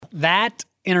That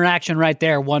interaction right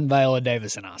there won Viola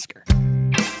Davis an Oscar.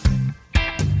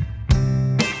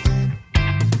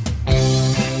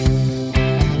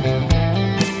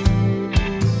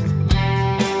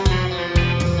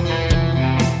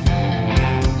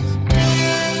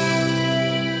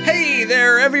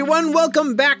 Everyone,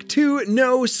 welcome back to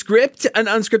No Script, an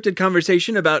unscripted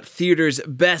conversation about theater's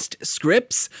best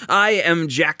scripts. I am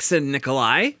Jackson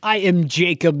Nikolai. I am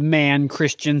Jacob Mann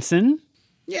Christensen.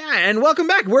 Yeah, and welcome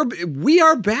back. We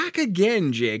are back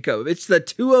again, Jacob. It's the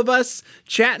two of us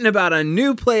chatting about a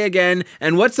new play again.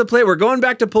 And what's the play? We're going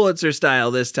back to Pulitzer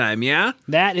style this time, yeah?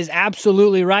 That is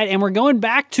absolutely right. And we're going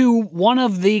back to one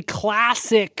of the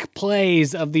classic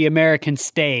plays of the American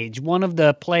stage, one of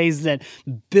the plays that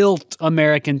built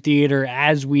American theater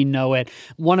as we know it,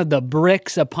 one of the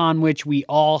bricks upon which we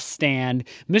all stand,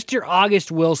 Mr.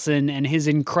 August Wilson and his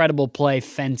incredible play,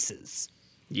 Fences.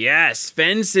 Yes,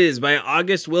 Fences by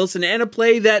August Wilson, and a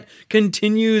play that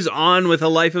continues on with a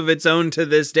life of its own to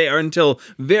this day, or until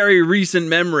very recent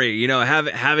memory. You know,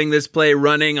 having this play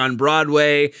running on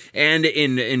Broadway and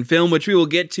in film, which we will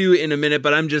get to in a minute,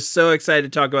 but I'm just so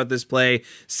excited to talk about this play.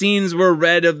 Scenes were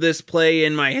read of this play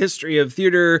in my history of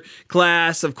theater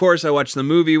class. Of course, I watched the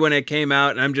movie when it came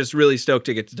out, and I'm just really stoked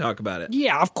to get to talk about it.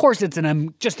 Yeah, of course, it's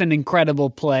just an incredible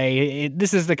play.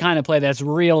 This is the kind of play that's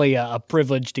really a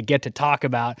privilege to get to talk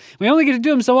about. We only get to do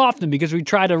them so often because we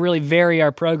try to really vary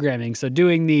our programming. So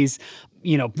doing these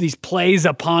plays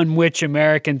upon which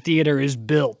American theater is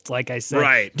built, like I said.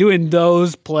 Right. Doing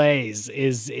those plays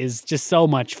is just so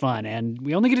much fun, and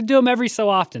we only get to do them every so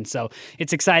often, so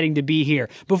it's exciting to be here.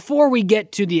 Before we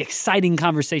get to the exciting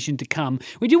conversation to come,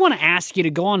 we do want to ask you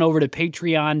to go on over to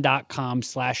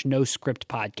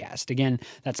patreon.com/noscriptpodcast. Again,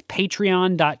 that's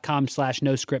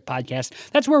patreon.com/noscriptpodcast.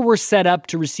 That's where we're set up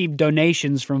to receive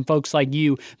donations from folks like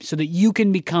you so that you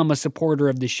can become a supporter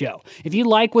of the show. If you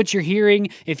like what you're hearing,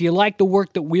 if you like the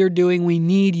work that we're doing, we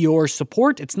need your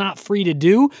support. It's not free to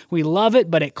do. We love it,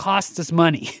 but it costs us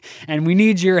money, and we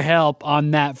need your help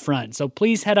on that front. So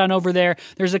please head on over there.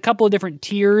 There's a couple of different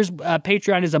tiers.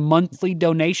 Patreon is a monthly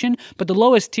donation, but the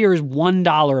lowest tier is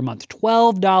 $1 a month,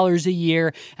 $12 a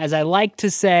year. As I like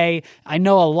to say, I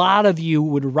know a lot of you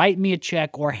would write me a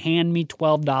check or hand me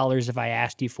 $12 if I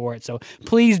asked you for it. So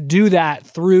please do that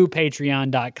through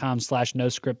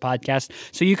patreon.com/noscriptpodcast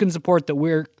so you can support the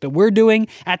work that we're doing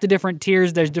at the different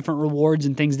tiers. There's different rewards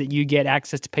and things that you get,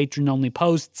 access to patron-only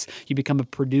posts. You become a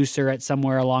producer at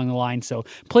somewhere along the line. So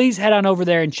please head on over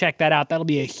there and check that out. That'll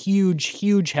be a huge,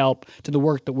 huge help to the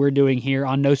work that we're doing here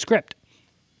on No Script.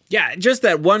 Yeah, just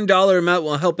that $1 amount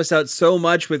will help us out so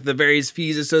much with the various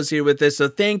fees associated with this. So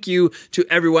thank you to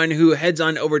everyone who heads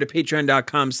on over to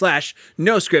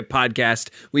patreon.com/noscriptpodcast.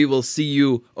 We will see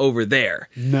you over there.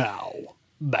 Now,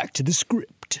 back to the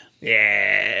script.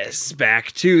 Yes,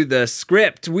 back to the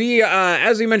script. We,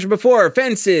 as we mentioned before,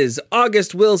 Fences,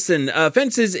 August Wilson.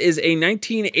 Fences is a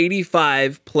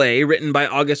 1985 play written by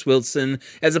August Wilson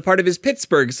as a part of his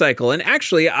Pittsburgh cycle. And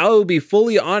actually, I'll be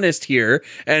fully honest here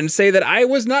and say that I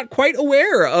was not quite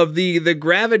aware of the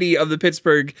gravity of the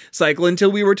Pittsburgh cycle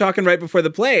until we were talking right before the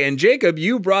play. And Jacob,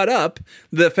 you brought up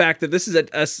the fact that this is a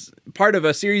part of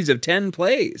a series of 10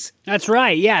 plays. That's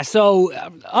right, yeah. So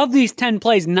of these 10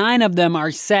 plays, 9 of them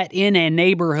are set in a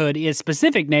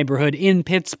specific neighborhood in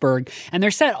Pittsburgh, and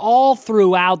they're set all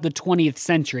throughout the 20th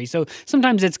century. So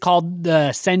sometimes it's called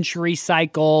the century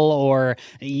cycle, or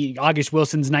August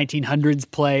Wilson's 1900s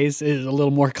plays is a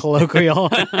little more colloquial.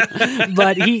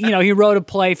 But he wrote a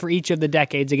play for each of the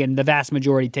decades, again, the vast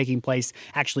majority taking place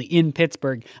actually in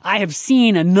Pittsburgh. I have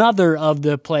seen another of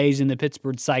the plays in the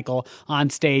Pittsburgh cycle on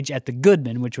stage at the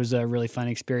Goodman, which was a really fun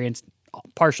experience.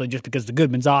 Partially just because the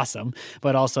Goodman's awesome,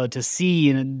 but also to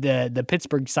see the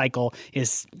Pittsburgh cycle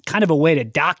is kind of a way to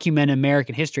document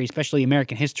American history, especially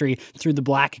American history through the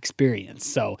Black experience.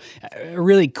 So a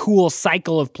really cool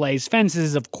cycle of plays. Fences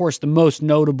is, of course, the most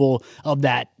notable of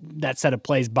that set of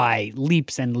plays by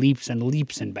leaps and leaps and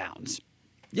leaps and bounds.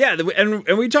 Yeah, and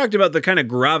we talked about the kind of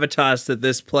gravitas that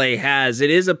this play has. It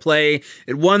is a play.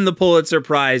 It won the Pulitzer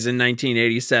Prize in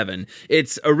 1987.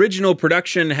 Its original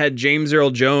production had James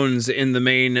Earl Jones in the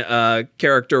main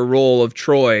character role of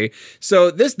Troy. So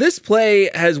this play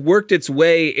has worked its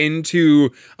way into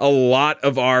a lot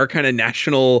of our kind of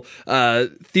national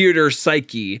theater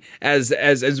psyche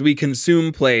as we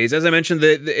consume plays. As I mentioned,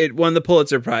 it won the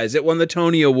Pulitzer Prize. It won the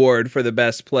Tony Award for the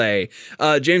best play.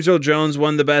 James Earl Jones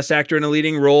won the Best Actor in a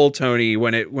Leading Role Tony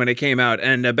when it came out,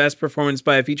 and best performance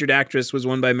by a featured actress was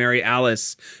won by Mary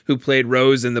Alice, who played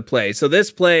Rose in the play. So this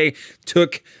play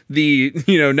took the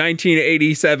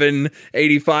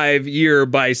 1987-85 year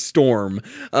by storm.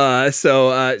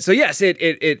 So yes,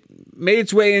 it made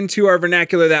its way into our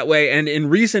vernacular that way. And in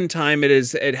recent time,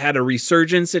 it had a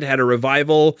resurgence. It had a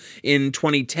revival in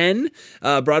 2010,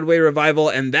 Broadway revival.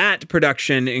 And that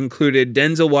production included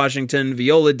Denzel Washington,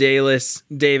 Viola Davis,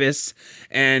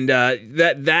 and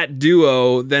that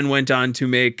duo then went on to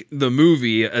make the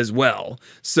movie as well.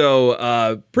 So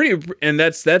and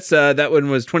that one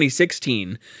was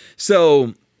 2016.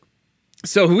 So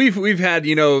we've had,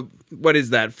 what is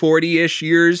that, 40-ish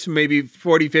years, maybe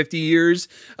 40, 50 years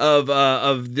of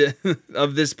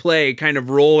this play kind of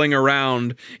rolling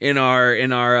around in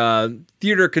our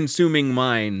theater consuming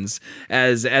minds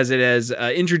as it has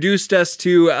introduced us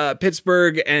to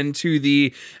Pittsburgh and to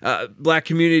the Black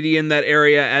community in that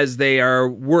area as they are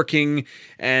working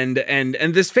and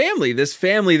this family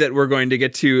that we're going to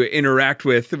get to interact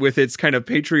with its kind of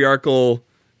patriarchal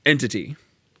entity.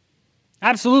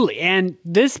 Absolutely. And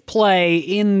this play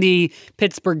in the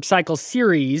Pittsburgh Cycle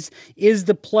series is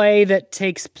the play that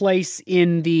takes place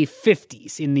in the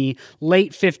 50s. In the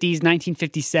late 50s,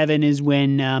 1957 is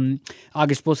when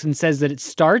August Wilson says that it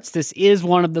starts. This is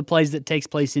one of the plays that takes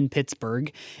place in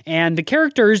Pittsburgh. And the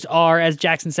characters are, as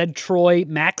Jackson said, Troy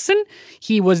Maxson.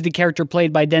 He was the character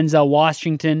played by Denzel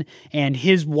Washington, and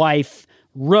his wife,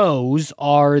 Rose,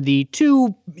 are the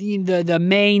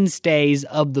mainstays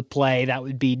of the play. That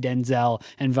would be Denzel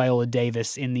and Viola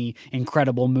Davis in the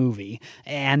incredible movie.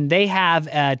 And they have,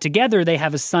 together, they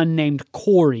have a son named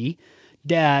Corey.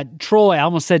 Troy, I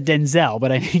almost said Denzel,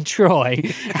 but I mean Troy,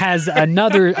 has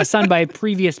a son by a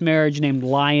previous marriage named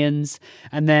Lyons.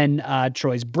 And then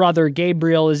Troy's brother,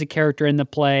 Gabriel, is a character in the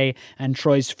play, and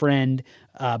Troy's friend,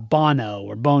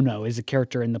 Bono is a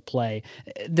character in the play.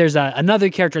 There's another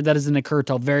character that doesn't occur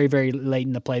till very, very late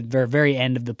in the play, very, very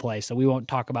end of the play, so we won't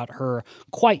talk about her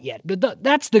quite yet. But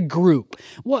that's the group.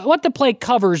 What the play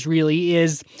covers really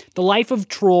is the life of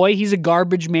Troy. He's a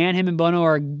garbage man. Him and Bono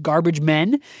are garbage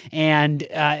men. And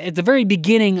at the very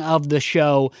beginning of the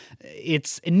show,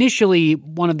 it's initially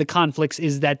one of the conflicts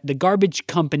is that the garbage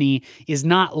company is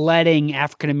not letting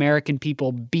African-American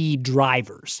people be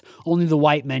drivers. Only the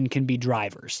white men can be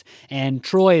drivers. And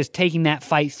Troy is taking that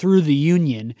fight through the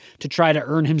union to try to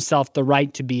earn himself the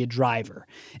right to be a driver.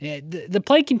 The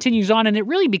play continues on, and it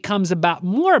really becomes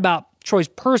more about Troy's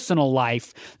personal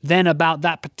life than about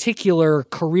that particular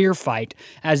career fight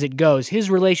as it goes. His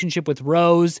relationship with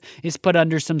Rose is put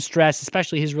under some stress,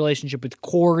 especially his relationship with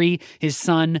Corey, his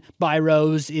son by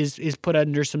Rose, is put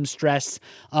under some stress.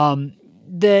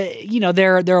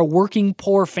 They're a working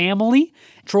poor family.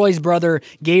 Troy's brother,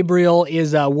 Gabriel,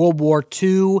 is a World War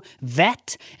II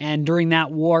vet, and during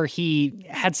that war, he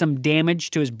had some damage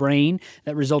to his brain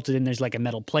that resulted in there's like a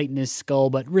metal plate in his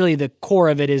skull, but really the core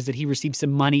of it is that he received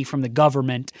some money from the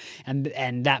government, and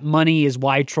that money is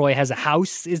why Troy has a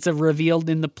house. It's revealed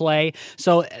in the play.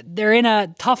 So they're in a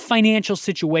tough financial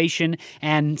situation,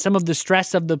 and some of the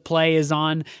stress of the play is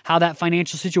on how that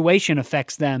financial situation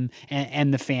affects them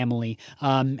and the family.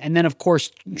 And then, of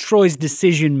course, Troy's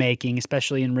decision-making,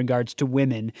 especially in regards to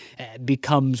women,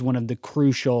 becomes one of the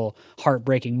crucial,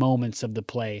 heartbreaking moments of the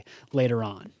play later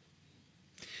on.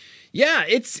 Yeah,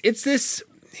 it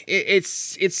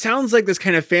sounds like this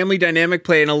kind of family dynamic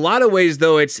play. In a lot of ways,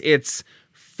 though, it's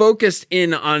focused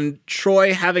in on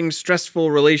Troy having stressful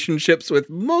relationships with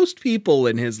most people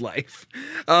in his life.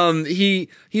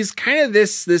 He's kind of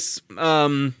this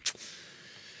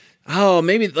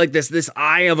maybe like this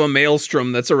eye of a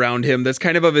maelstrom that's around him that's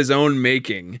kind of his own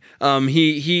making.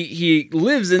 He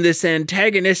lives in this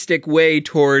antagonistic way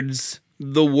towards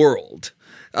the world.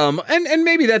 And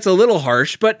maybe that's a little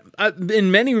harsh, but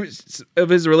in many of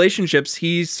his relationships,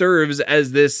 he serves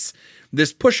as this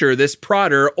pusher, this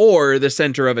prodder, or the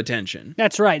center of attention.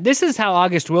 That's right. This is how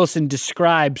August Wilson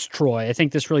describes Troy. I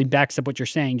think this really backs up what you're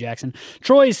saying, Jackson.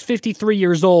 Troy is 53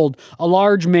 years old, a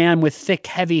large man with thick,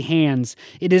 heavy hands.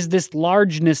 It is this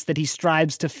largeness that he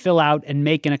strives to fill out and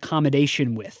make an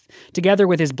accommodation with. Together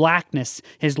with his blackness,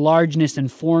 his largeness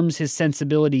informs his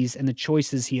sensibilities and the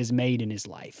choices he has made in his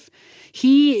life.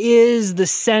 He is the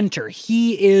center.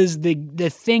 He is the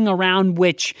thing around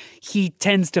which he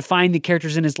tends to find the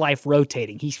characters in his life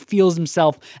rotating. He feels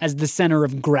himself as the center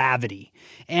of gravity.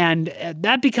 And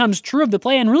that becomes true of the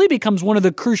play and really becomes one of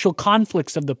the crucial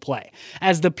conflicts of the play.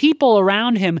 As the people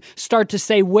around him start to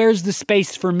say, where's the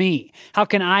space for me? How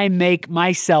can I make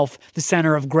myself the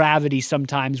center of gravity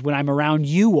sometimes when I'm around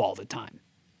you all the time?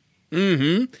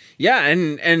 Mm-hmm. Yeah,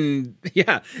 and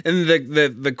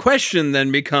the question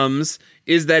then becomes,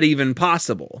 is that even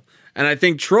possible? And I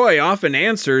think Troy often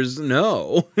answers,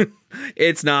 no,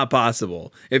 it's not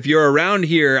possible. If you're around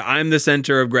here, I'm the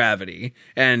center of gravity,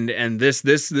 and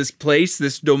this place,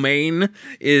 this domain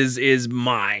is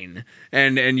mine,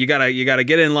 and you gotta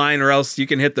get in line, or else you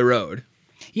can hit the road.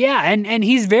 Yeah, and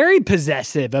he's very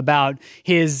possessive about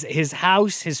his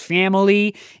house, his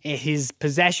family, his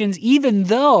possessions, even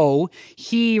though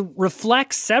he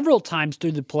reflects several times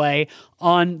through the play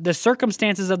on the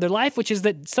circumstances of their life, which is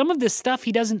that some of this stuff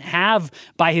he doesn't have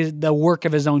by the work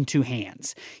of his own two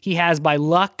hands. He has by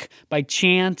luck, by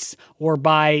chance, or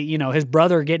by, his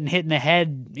brother getting hit in the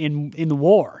head in the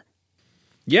war.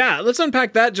 Yeah, let's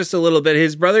unpack that just a little bit.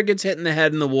 His brother gets hit in the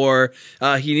head in the war.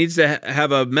 He needs to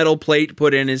have a metal plate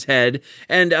put in his head.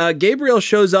 And Gabriel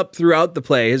shows up throughout the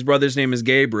play. His brother's name is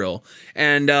Gabriel.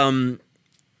 And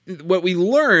what we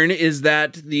learn is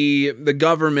that the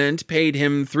government paid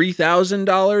him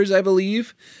 $3,000, I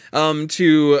believe,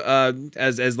 to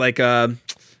as like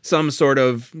some sort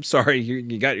of, sorry,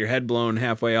 you got your head blown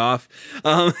halfway off.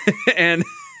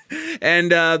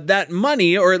 And that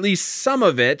money, or at least some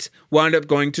of it, wound up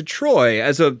going to Troy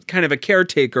as a kind of a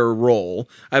caretaker role,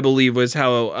 I believe was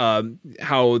how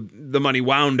the money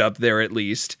wound up there, at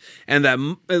least. And that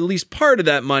at least part of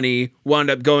that money wound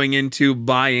up going into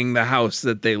buying the house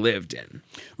that they lived in.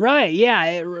 Right,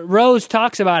 yeah. Rose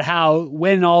talks about how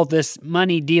when all this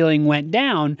money dealing went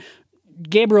down,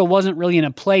 Gabriel wasn't really in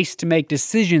a place to make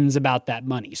decisions about that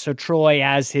money. So Troy,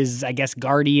 as his, I guess,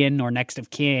 guardian or next of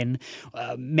kin,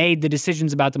 made the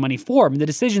decisions about the money for him. The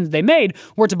decisions they made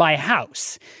were to buy a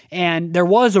house. And there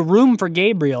was a room for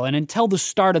Gabriel. And until the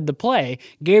start of the play,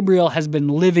 Gabriel has been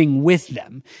living with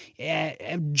them.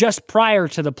 Just prior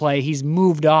to the play, he's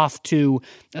moved off to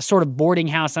a sort of boarding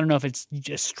house. I don't know if it's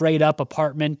just straight up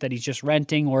apartment that he's just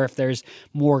renting, or if there's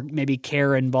more maybe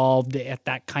care involved at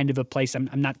that kind of a place. I'm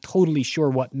not totally sure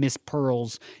what Miss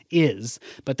Pearl's is,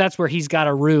 but that's where he's got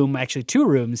a room, actually 2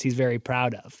 rooms he's very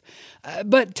proud of.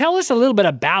 But tell us a little bit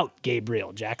about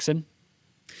Gabriel, Jackson.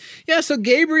 Yeah, so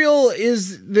Gabriel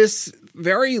is this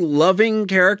very loving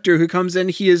character who comes in.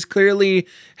 He is clearly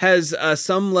has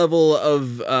some level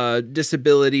of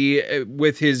disability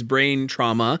with his brain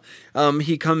trauma.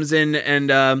 He comes in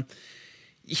and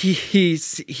he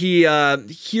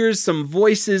hears some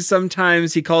voices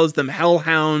sometimes. He calls them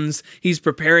hellhounds. He's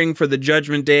preparing for the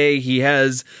judgment day. He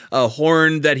has a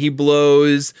horn that he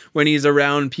blows when he's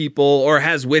around people, or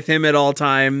has with him at all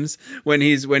times when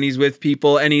he's with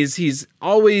people. And he's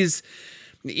always,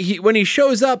 when he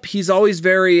shows up, he's always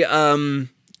very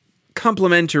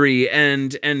complimentary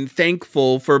and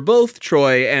thankful for both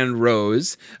Troy and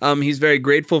Rose. He's very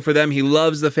grateful for them. He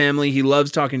loves the family. He loves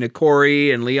talking to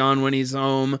Corey and Leon when he's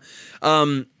home.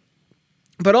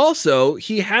 But also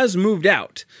he has moved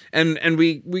out, and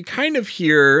we kind of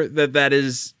hear that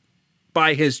is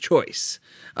by his choice.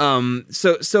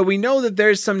 So we know that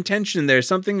there's some tension there,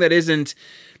 something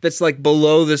that's like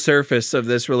below the surface of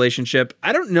this relationship.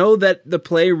 I don't know that the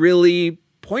play really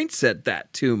points at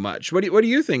that too much. What do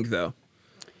you think, though?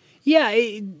 Yeah,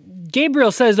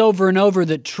 Gabriel says over and over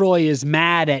that Troy is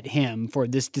mad at him for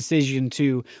this decision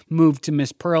to move to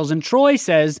Miss Pearl's. And Troy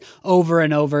says over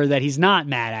and over that he's not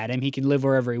mad at him. He can live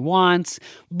wherever he wants.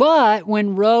 But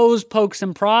when Rose pokes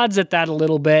and prods at that a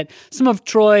little bit, some of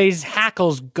Troy's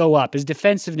hackles go up. His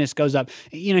defensiveness goes up.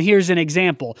 Here's an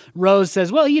example. Rose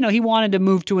says, well, he wanted to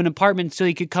move to an apartment so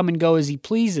he could come and go as he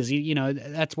pleases.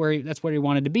 That's where he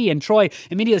wanted to be. And Troy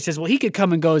immediately says, well, he could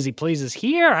come and go as he pleases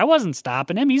here. I wasn't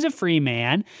stopping him. He's a free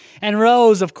man. And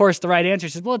Rose, of course, the right answer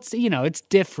says, well, it's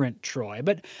different, Troy.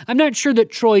 But I'm not sure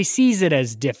that Troy sees it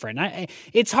as different.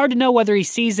 It's hard to know whether he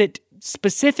sees it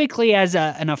specifically as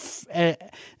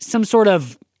some sort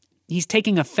of, he's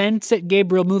taking offense at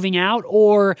Gabriel moving out,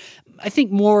 or I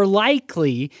think more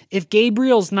likely, if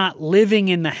Gabriel's not living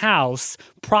in the house,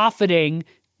 profiting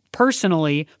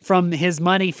personally from his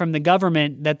money from the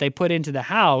government that they put into the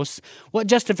house, what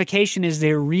justification is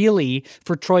there really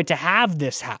for Troy to have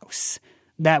this house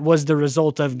that was the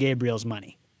result of Gabriel's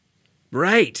money?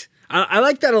 Right. I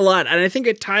like that a lot. And I think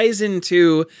it ties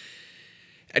into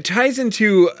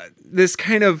this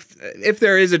kind of, if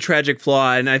there is a tragic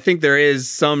flaw, and I think there is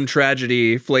some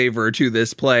tragedy flavor to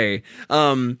this play,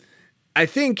 I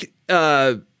think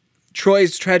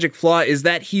Troy's tragic flaw is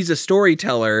that he's a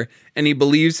storyteller and he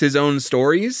believes his own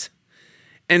stories.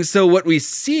 And so what we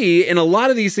see in a lot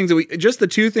of these things, just the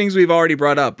 2 things we've already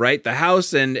brought up, right? The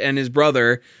house and his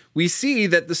brother, we see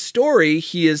that the story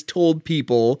he has told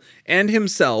people and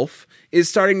himself is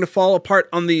starting to fall apart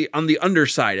on the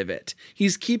underside of it.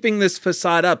 He's keeping this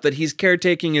facade up that he's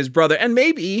caretaking his brother, and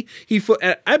maybe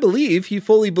I believe he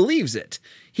fully believes it.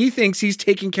 He thinks he's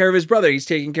taking care of his brother. He's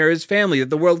taking care of his family, that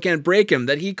the world can't break him,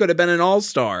 that he could have been an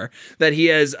all-star, that he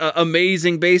has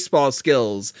amazing baseball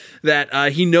skills,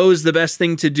 that he knows the best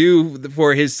thing to do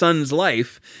for his son's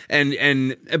life.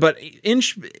 But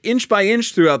inch by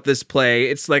inch throughout this play,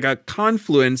 it's like a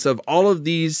confluence of all of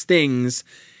these things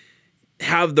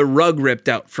have the rug ripped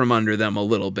out from under them a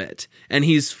little bit. And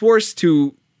he's forced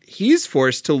to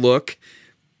look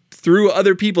through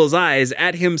other people's eyes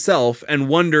at himself and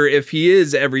wonder if he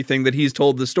is everything that he's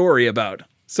told the story about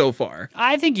so far.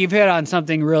 I think you've hit on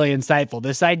something really insightful.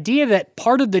 This idea that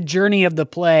part of the journey of the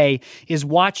play is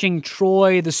watching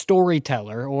Troy the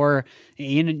storyteller, or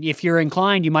if you're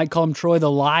inclined, you might call him Troy the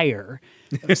liar,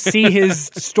 see his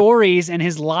stories and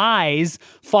his lies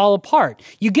fall apart.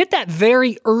 You get that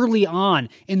very early on.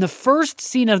 In the first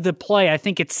scene of the play, I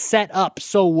think it's set up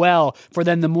so well for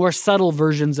then the more subtle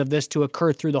versions of this to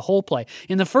occur through the whole play.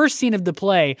 In the first scene of the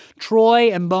play,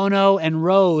 Troy and Bono and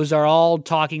Rose are all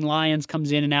talking. Lyons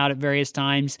comes in and out at various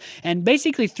times. And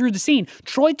basically through the scene,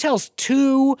 Troy tells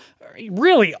two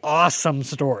really awesome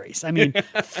stories. I mean,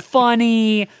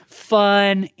 funny,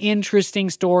 fun, interesting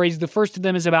stories. The first of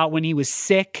them is about when he was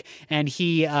sick, and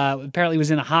he apparently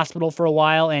was in the hospital for a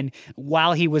while, and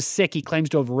while he was sick, he claims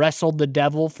to have wrestled the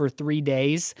devil for 3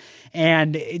 days.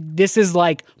 And this is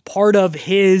like part of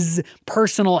his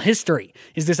personal history,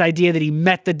 is this idea that he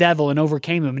met the devil and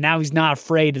overcame him, and now he's not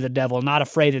afraid of the devil, not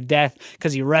afraid of death,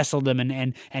 because he wrestled him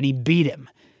and he beat him.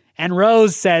 And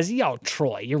Rose says, "Yo,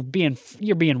 Troy, you're being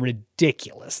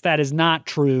ridiculous. That is not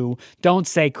true. Don't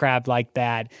say crap like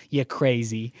that. You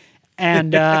crazy."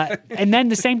 And then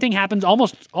the same thing happens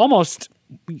almost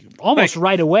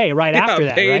right away, right after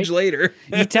that. Page right? later,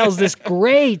 He tells this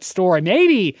great story,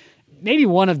 maybe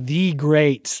one of the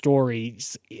great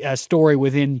stories, story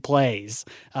within plays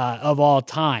of all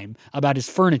time, about his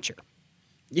furniture.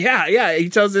 Yeah. He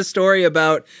tells this story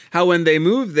about how when they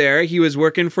moved there, he was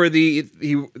working for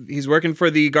he's working for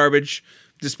the garbage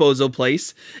disposal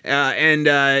place,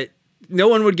 and no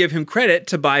one would give him credit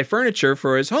to buy furniture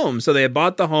for his home. So they had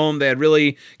bought the home. They had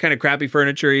really kind of crappy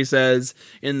furniture, he says,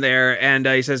 in there. And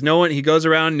he says he goes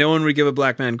around, no one would give a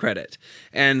black man credit.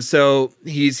 And so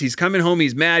he's coming home.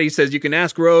 He's mad. He says, "You can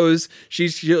ask Rose.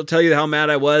 She'll tell you how mad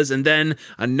I was." And then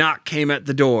a knock came at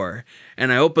the door.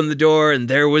 And I opened the door, and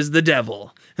there was the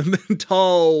devil.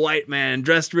 Tall white man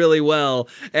dressed really well,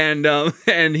 and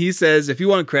he says, "If you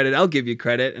want credit, I'll give you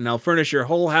credit, and I'll furnish your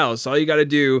whole house. All you got to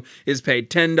do is pay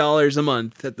 $10 a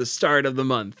month at the start of the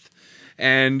month."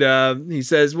 And he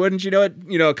says, "Wouldn't you know it?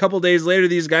 A couple days later,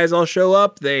 these guys all show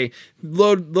up. They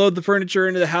load the furniture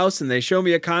into the house, and they show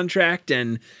me a contract,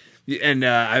 and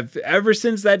I've ever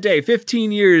since that day,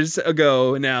 15 years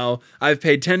ago now, I've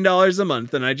paid $10 a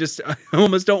month, and I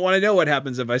almost don't want to know what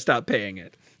happens if I stop paying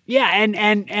it." Yeah,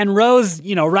 and Rose,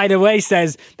 right away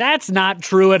says, "That's not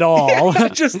true at all."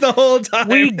 Just the whole time.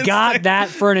 We got that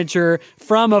furniture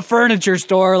from a furniture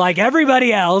store like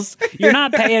everybody else. You're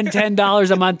not paying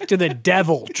 $10 a month to the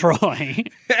devil, Troy.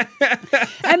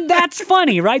 And that's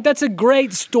funny, right? That's a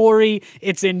great story.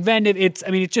 It's inventive.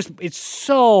 It's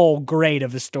so great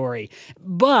of a story.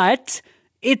 But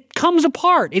it comes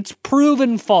apart. It's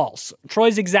proven false.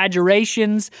 Troy's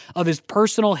exaggerations of his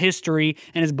personal history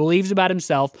and his beliefs about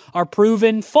himself are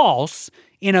proven false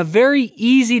in a very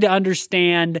easy to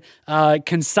understand,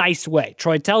 concise way.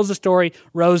 Troy tells the story.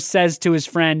 Rose says to his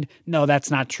friend, "No,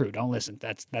 that's not true. Don't listen.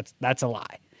 That's a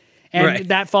lie." And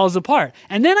that falls apart.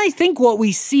 And then I think what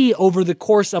we see over the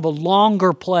course of a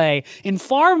longer play, in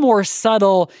far more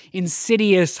subtle,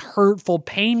 insidious, hurtful,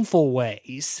 painful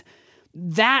ways,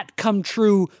 that come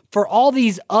true for all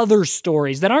these other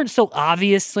stories that aren't so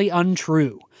obviously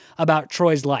untrue about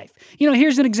Troy's life.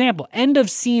 Here's an example. End of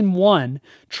scene 1.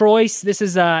 Troy, this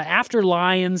is after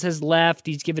Lyons has left.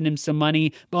 He's given him some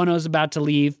money. Bono's about to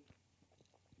leave.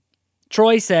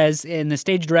 Troy says, and the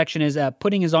stage direction is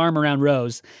putting his arm around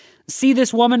Rose, "See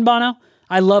this woman, Bono?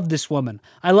 I love this woman.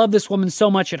 I love this woman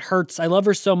so much it hurts. I love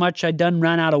her so much I done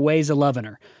run out of ways of loving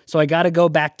her. So I got to go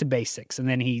back to basics." And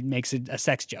then he makes a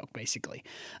sex joke, basically.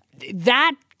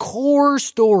 That core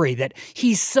story that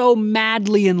he's so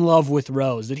madly in love with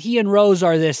Rose, that he and Rose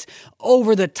are this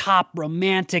over-the-top,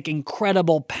 romantic,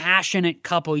 incredible, passionate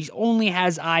couple. He only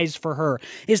has eyes for her,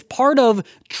 is part of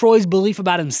Troy's belief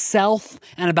about himself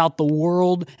and about the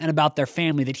world and about their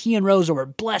family, that he and Rose were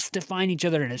blessed to find each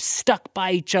other and have stuck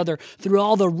by each other through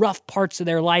all the rough parts of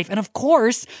their life. And of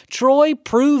course, Troy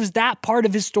proves that part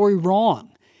of his story wrong.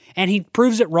 And he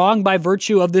proves it wrong by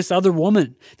virtue of this other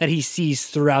woman that he sees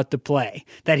throughout the play,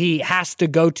 that he has to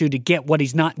go to get what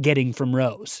he's not getting from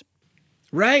Rose.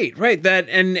 Right. That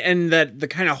and that the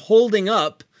kind of holding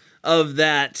up of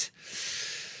that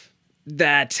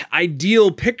that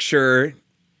ideal picture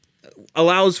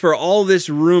allows for all this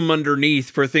room underneath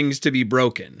for things to be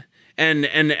broken.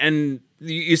 And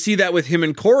you see that with him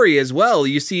and Corey as well.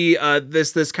 You see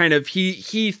this kind of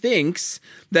he thinks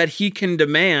that he can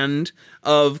demand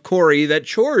of Corey that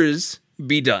chores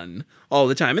be done all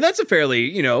the time. And that's a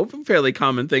fairly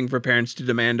common thing for parents to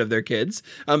demand of their kids.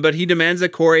 But he demands that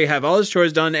Corey have all his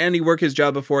chores done and he work his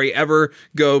job before he ever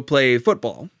go play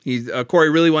football. Corey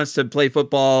really wants to play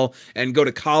football and go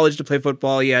to college to play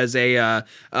football. He has a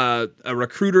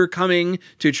recruiter coming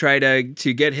to try to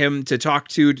get him to talk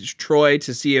to Troy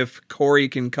to see if Corey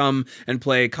can come and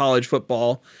play college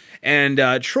football. And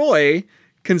Troy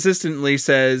consistently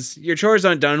says, your chores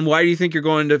aren't done. Why do you think you're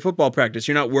going to football practice?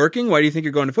 You're not working? Why do you think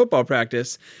you're going to football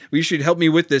practice? Well, you should help me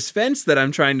with this fence that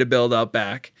I'm trying to build out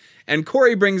back. And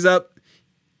Corey brings up,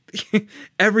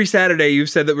 every Saturday you've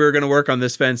said that we were going to work on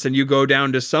this fence, and you go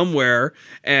down to somewhere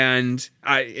and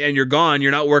you're gone.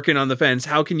 You're not working on the fence.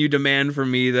 How can you demand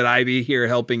from me that I be here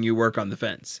helping you work on the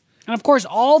fence? And of course,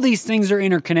 all these things are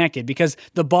interconnected because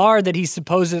the bar that he's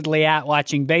supposedly at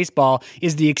watching baseball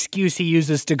is the excuse he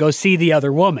uses to go see the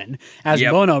other woman, as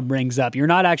Bono brings up. You're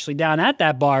not actually down at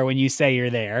that bar when you say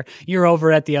you're there. You're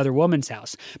over at the other woman's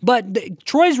house. But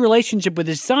Troy's relationship with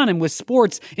his son and with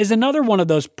sports is another one of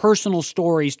those personal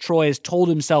stories Troy has told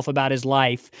himself about his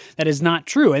life that is not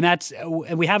true. And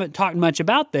we haven't talked much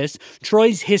about this,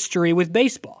 Troy's history with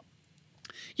baseball.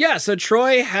 Yeah, so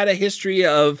Troy had a history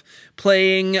of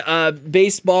playing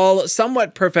baseball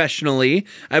somewhat professionally.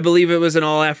 I believe it was an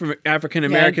all African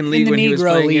American league when he was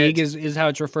playing Negro League it. is how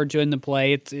it's referred to in the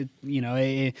play.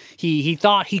 He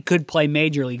thought he could play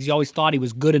major leagues. He always thought he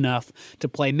was good enough to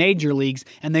play major leagues,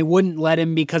 and they wouldn't let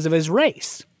him because of his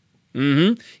race.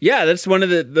 Mm-hmm. Yeah, that's one of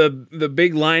the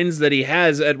big lines that he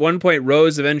has. At one point,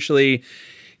 Rose eventually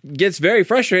gets very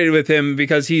frustrated with him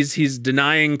because he's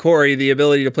denying Corey the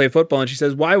ability to play football. And she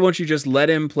says, why won't you just let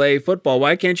him play football?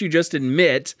 Why can't you just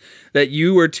admit that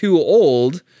you were too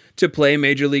old to play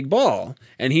Major League Ball?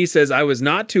 And he says, I was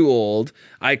not too old.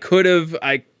 I could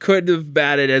have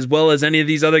batted as well as any of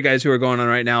these other guys who are going on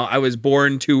right now. I was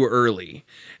born too early.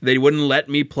 They wouldn't let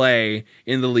me play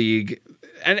in the league.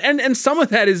 And some of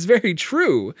that is very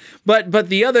true. But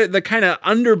the kind of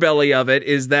underbelly of it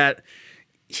is that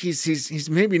he's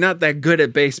maybe not that good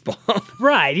at baseball.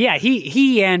 Right. Yeah.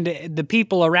 He and the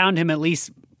people around him at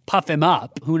least puff him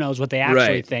up. Who knows what they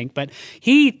actually think, but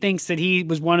he thinks that he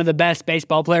was one of the best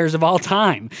baseball players of all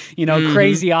time.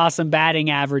 Crazy awesome batting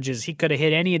averages. He could have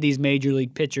hit any of these major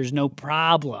league pitchers, no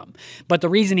problem. But the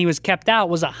reason he was kept out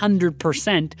was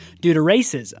 100% due to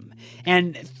racism.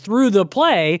 And through the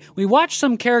play, we watch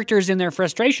some characters in their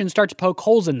frustration start to poke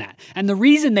holes in that. And the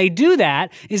reason they do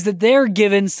that is that they're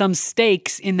given some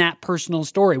stakes in that personal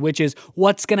story, which is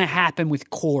what's going to happen with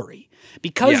Corey.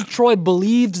 Because Troy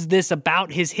believes this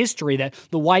about his history, that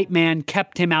the white man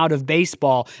kept him out of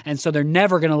baseball, and so they're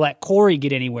never going to let Corey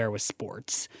get anywhere with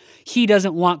sports. He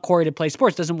doesn't want Corey to play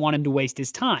sports, doesn't want him to waste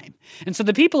his time. And so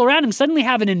the people around him suddenly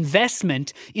have an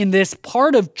investment in this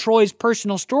part of Troy's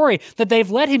personal story that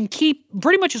they've let him keep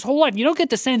pretty much his whole life. You don't get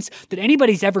the sense that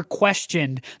anybody's ever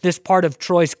questioned this part of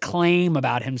Troy's claim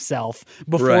about himself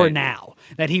before now,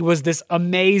 that he was this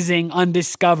amazing,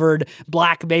 undiscovered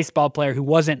black baseball player who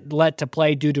wasn't let to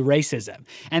play due to racism.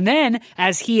 And then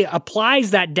as he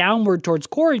applies that downward towards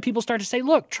Corey, people start to say,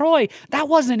 look, Troy, that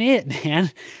wasn't it, man.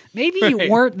 Maybe you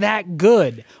weren't that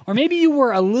good, or maybe you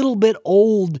were a little bit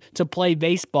old to play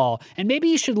baseball, and maybe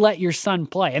you should let your son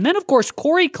play. And then, of course,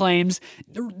 Corey claims,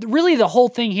 really the whole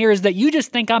thing here is that you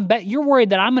just think you're worried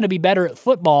that I'm going to be better at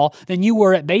football than you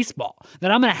were at baseball,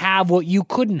 that I'm going to have what you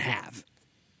couldn't have.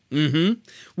 Mm-hmm.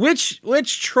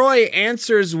 Which Troy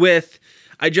answers with,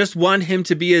 I just want him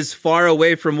to be as far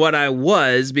away from what I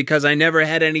was because I never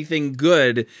had anything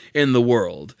good in the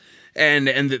world.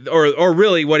 Or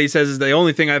really what he says is the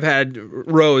only thing I've had,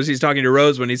 Rose, he's talking to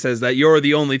Rose when he says that you're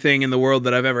the only thing in the world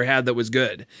that I've ever had that was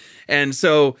good. And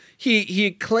so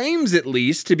he claims at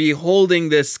least to be holding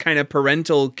this kind of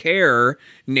parental care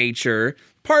nature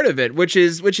part of it, which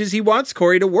is he wants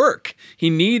Corey to work.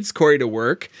 He needs Corey to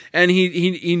work. And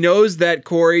he knows that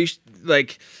Corey,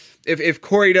 like, if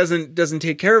Corey doesn't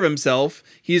take care of himself,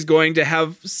 he's going to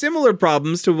have similar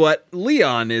problems to what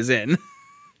Leon is in.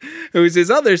 Who's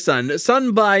his other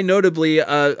son by notably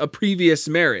a previous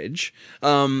marriage,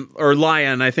 or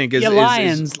Lion, I think is. Yeah,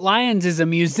 Lyons is a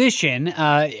musician.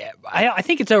 I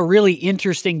think it's a really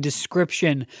interesting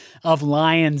description of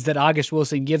Lyons that August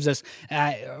Wilson gives us.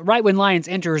 Right when Lyons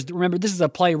enters, remember this is a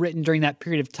play written during that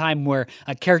period of time where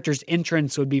a character's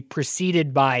entrance would be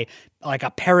preceded by like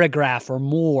a paragraph or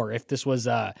more. If this was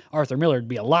Arthur Miller, it'd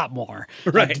be a lot more.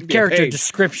 Right, Character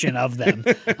description of them.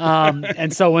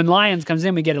 And so when Lyons comes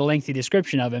in, we get a lengthy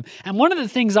description of him. And one of the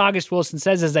things August Wilson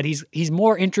says is that he's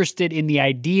more interested in the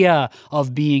idea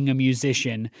of being a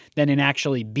musician than in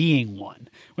actually being one,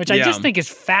 which I just think is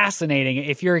fascinating.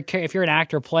 If you're an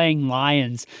actor playing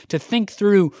Lyons, to think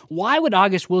through, why would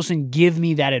August Wilson give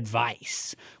me that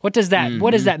advice? What does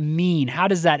that mean? How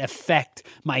does that affect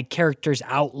my character's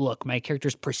outlook, my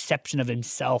character's perception of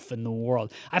himself in the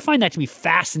world? I find that to be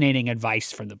fascinating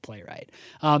advice from the playwright.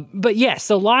 But yeah,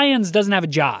 so Lyons doesn't have a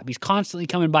job. He's constantly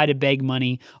coming by to beg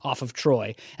money off of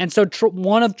Troy. And so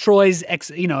one of Troy's,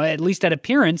 at least at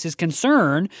appearance, his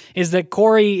concern is that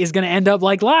Corey is going to end up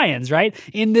like Lyons, right?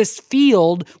 In this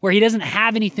field where he doesn't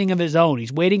have anything of his own.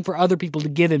 He's waiting for other people to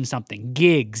give him something,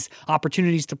 gigs,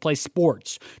 opportunities to play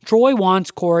sports. Troy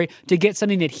wants Corey to get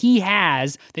something that he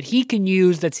has that he can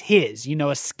use that's his,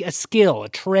 a skill, a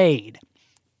trade.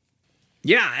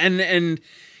 Yeah, and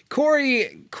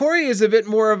Corey is a bit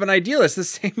more of an idealist, the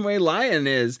same way Lyon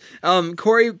is.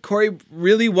 Corey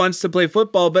really wants to play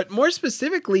football, but more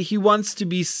specifically,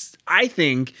 I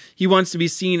think he wants to be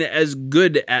seen as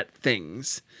good at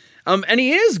things. And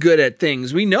he is good at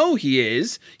things. We know he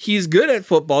is. He's good at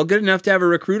football, good enough to have a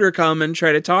recruiter come and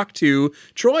try to talk to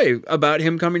Troy about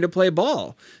him coming to play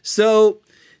ball. So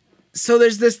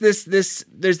there's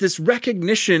this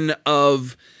recognition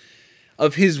of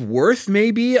his worth,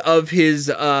 maybe, of his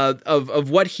of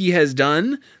what he has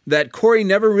done that Corey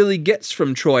never really gets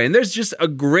from Troy. And there's just a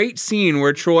great scene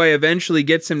where Troy eventually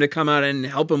gets him to come out and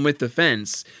help him with the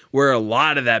fence, where a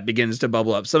lot of that begins to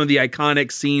bubble up. Some of the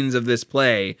iconic scenes of this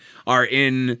play are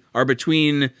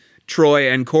between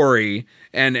Troy and Corey,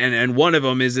 and one of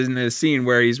them is in the scene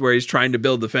where he's trying to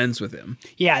build the fence with him.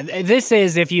 Yeah, this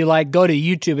is, if you go to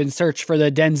YouTube and search for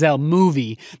the Denzel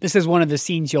movie, this is one of the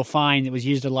scenes you'll find that was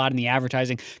used a lot in the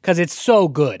advertising because it's so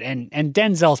good, and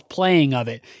Denzel's playing of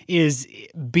it is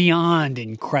beyond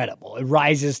incredible. It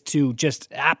rises to just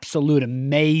absolute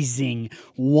amazing,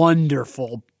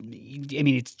 wonderful. I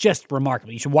mean, it's just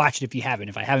remarkable. You should watch it if you haven't,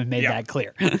 if I haven't made that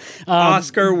clear.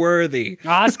 Oscar worthy.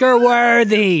 Oscar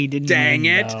worthy. Dang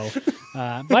it.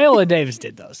 Viola Davis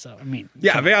did, though, so, I mean.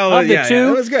 Yeah, Viola, of the two,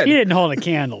 it was good. You didn't hold a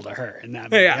candle to her in that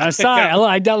movie. Yeah. I'm sorry. I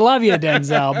love you,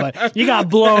 Denzel, but you got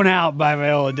blown out by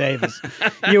Viola Davis.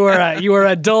 You were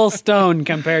a dull stone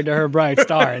compared to her bright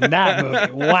star in that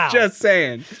movie. Wow. Just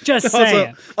saying.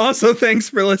 Also, thanks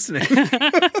for listening.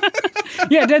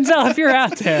 Yeah, Denzel, if you're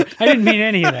out there, I didn't mean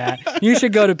any of that. You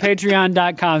should go to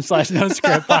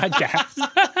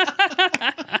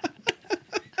patreon.com/noscriptpodcast.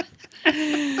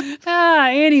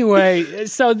 Anyway,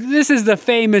 so this is the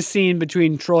famous scene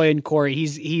between Troy and Corey.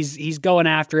 He's going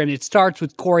after him. It starts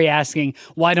with Corey asking,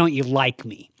 "Why don't you like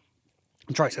me?"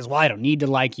 And Troy says, "Well, I don't need to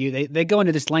like you." They go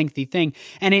into this lengthy thing,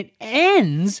 and it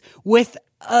ends with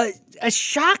a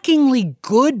shockingly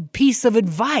good piece of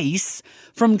advice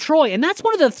from Troy. And that's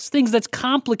one of the things that's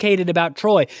complicated about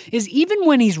Troy, is even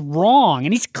when he's wrong,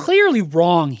 and he's clearly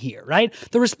wrong here, right?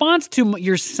 The response to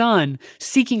your son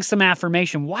seeking some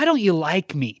affirmation, "Why don't you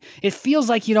like me? It feels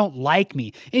like you don't like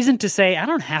me," isn't to say, "I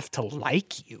don't have to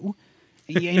like you."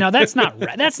 That's not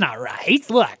right. That's not right.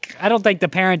 Look, I don't think the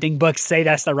parenting books say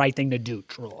that's the right thing to do,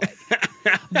 Troy.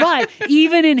 But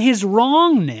even in his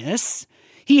wrongness,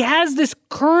 he has this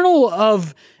kernel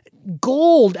of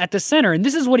gold at the center. And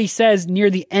this is what he says near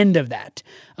the end of that.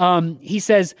 He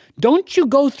says, "Don't you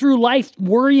go through life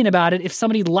worrying about it if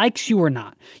somebody likes you or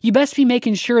not. You best be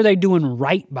making sure they're doing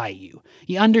right by you."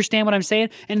 You understand what I'm saying?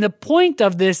 And the point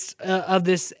of this this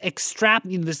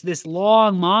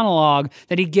long monologue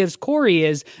that he gives Corey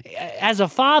is, as a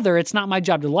father, it's not my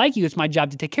job to like you, it's my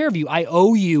job to take care of you. I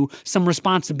owe you some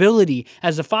responsibility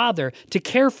as a father to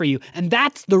care for you. And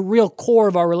that's the real core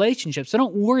of our relationship. So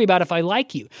don't worry about if I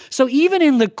like you. So even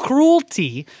in the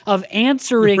cruelty of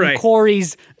answering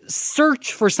Corey's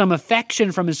search for some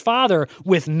affection from his father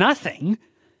with nothing,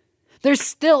 there's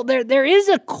still there is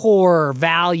a core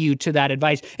value to that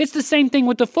advice. It's the same thing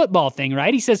with the football thing,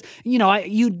 right? He says, you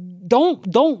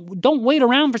don't wait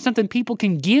around for something people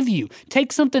can give you.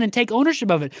 Take something and take ownership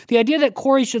of it. The idea that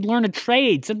Corey should learn a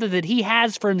trade, something that he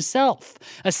has for himself,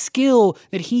 a skill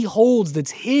that he holds that's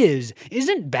his,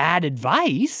 isn't bad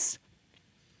advice.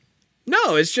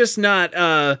 No, it's just not,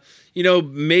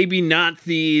 maybe not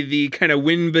the kind of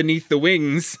wind beneath the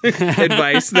wings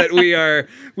advice that we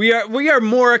are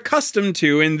more accustomed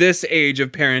to in this age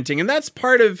of parenting. And that's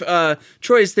part of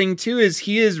Troy's thing too, is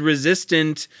he is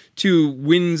resistant to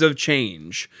winds of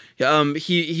change.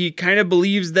 He kind of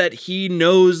believes that he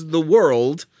knows the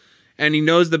world, and he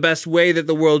knows the best way that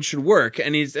the world should work,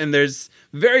 and there's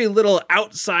very little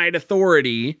outside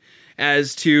authority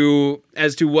as to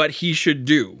what he should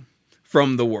do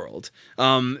from the world.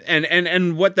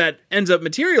 And what that ends up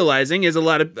materializing is a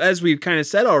lot of, as we've kind of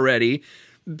said already,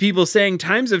 people saying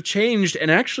times have changed, and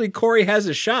actually Corey has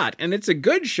a shot, and it's a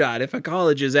good shot if a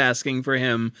college is asking for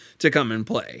him to come and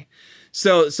play.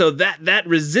 So that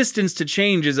resistance to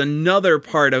change is another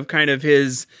part of kind of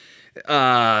his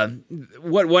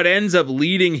what ends up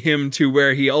leading him to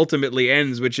where he ultimately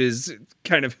ends, which is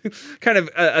kind of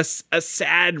a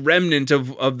sad remnant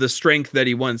of the strength that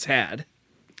he once had.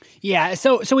 Yeah,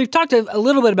 so we've talked a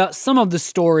little bit about some of the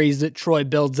stories that Troy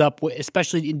builds up,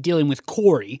 especially in dealing with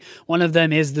Corey. One of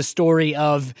them is the story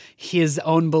of his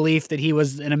own belief that he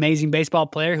was an amazing baseball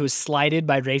player who was slighted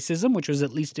by racism, which was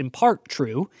at least in part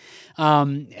true,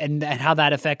 and how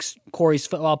that affects Corey's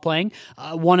football playing.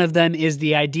 One of them is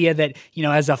the idea that,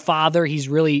 as a father,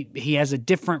 he has a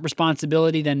different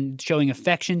responsibility than showing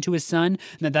affection to his son,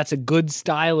 and that's a good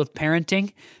style of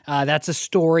parenting. That's a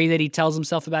story that he tells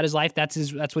himself about his life. That's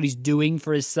what he's doing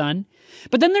for his son.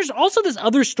 But then there's also this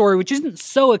other story which isn't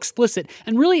so explicit,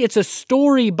 and really it's a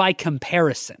story by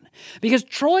comparison, because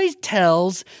Troy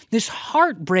tells this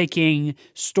heartbreaking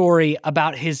story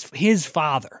about his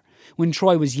father when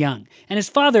Troy was young, and his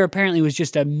father apparently was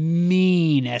just a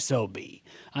mean SOB.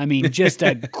 I mean, just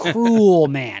a cruel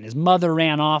man. His mother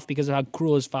ran off because of how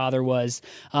cruel his father was.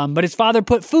 But his father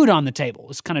put food on the table.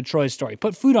 It's kind of Troy's story.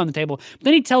 Put food on the table. But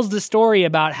then he tells the story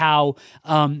about how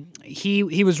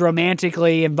he was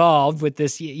romantically involved with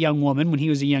this young woman when he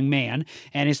was a young man.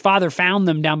 And his father found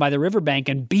them down by the riverbank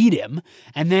and beat him,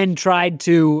 and then tried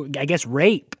to, I guess,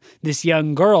 rape this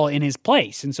young girl in his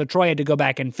place. And so Troy had to go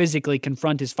back and physically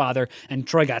confront his father, and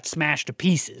Troy got smashed to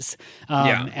pieces.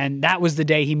 And that was the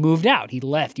day he moved out. He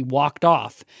left. He walked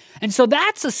off. And so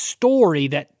that's a story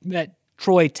that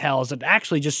Troy tells, an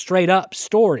actually just straight up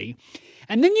story.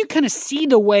 And then you kind of see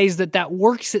the ways that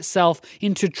works itself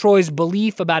into Troy's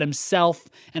belief about himself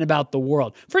and about the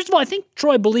world. First of all, I think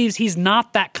Troy believes he's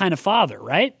not that kind of father,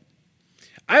 right?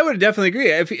 I would definitely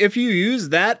agree. If you use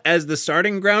that as the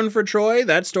starting ground for Troy,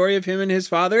 that story of him and his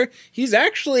father, he's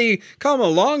actually come a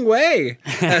long way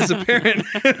as a parent.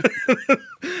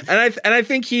 And I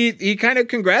think he kind of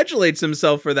congratulates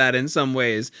himself for that in some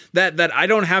ways. That I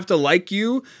don't have to like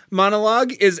you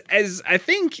monologue is, as I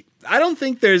don't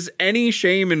think there's any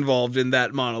shame involved in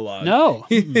that monologue. No.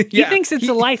 He thinks it's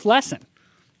a life lesson.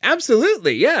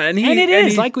 Absolutely, yeah. And it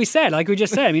is, like we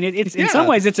just said. I mean, it's in some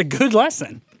ways, it's a good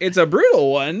lesson. It's a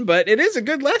brutal one, but it is a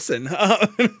good lesson.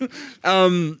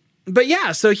 But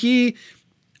yeah, so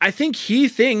I think he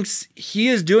thinks he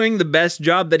is doing the best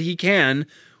job that he can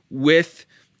with,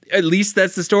 at least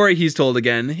that's the story he's told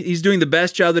again. He's doing the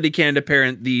best job that he can to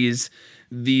parent these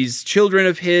children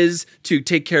of his, to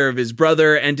take care of his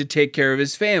brother, and to take care of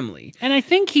his family. And I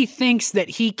think he thinks that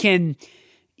he can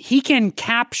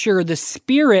capture the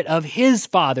spirit of his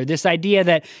father, this idea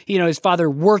that, his father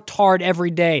worked hard every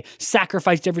day,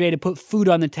 sacrificed every day to put food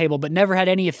on the table, but never had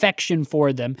any affection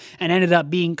for them, and ended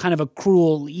up being kind of a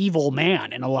cruel, evil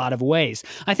man in a lot of ways.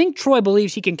 I think Troy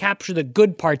believes he can capture the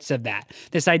good parts of that,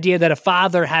 this idea that a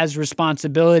father has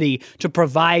responsibility to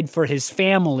provide for his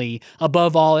family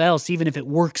above all else, even if it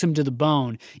works him to the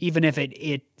bone, even if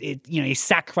he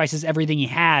sacrifices everything he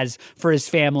has for his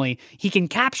family. He can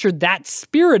capture that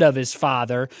spirit of his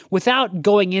father without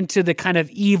going into the kind of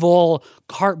evil,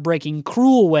 heartbreaking,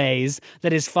 cruel ways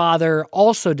that his father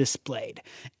also displayed.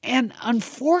 And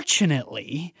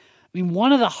unfortunately,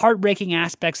 one of the heartbreaking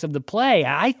aspects of the play,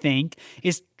 I think,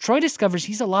 is Troy discovers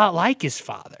he's a lot like his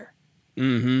father.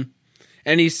 Mm-hmm.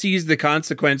 And he sees the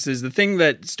consequences. The thing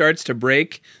that starts to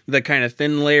break the kind of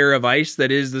thin layer of ice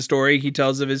that is the story he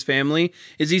tells of his family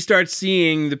is he starts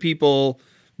seeing the people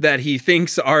that he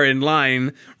thinks are in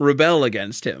line rebel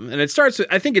against him. And I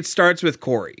think it starts with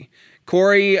Corey.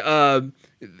 Corey, but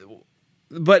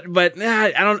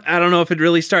I don't know if it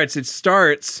really starts. It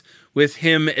starts with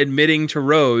him admitting to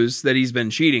Rose that he's been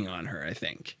cheating on her, I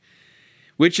think.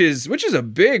 Which is a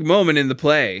big moment in the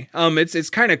play. It's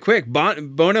kind of quick.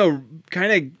 Bono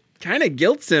kind of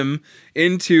guilts him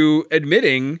into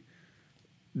admitting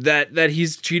that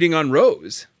he's cheating on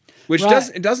Rose. Which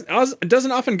right.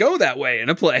 doesn't often go that way in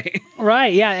a play.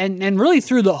 Right, yeah, and really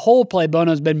through the whole play,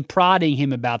 Bono's been prodding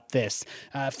him about this.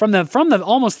 From the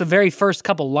almost the very first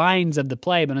couple lines of the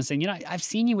play, Bono's saying, I've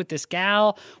seen you with this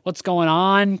gal. What's going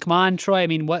on? Come on, Troy. I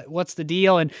mean, what's the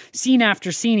deal? And scene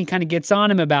after scene, he kind of gets on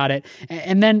him about it.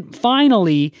 And then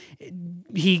finally,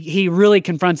 he really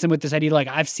confronts him with this idea, like,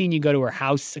 I've seen you go to her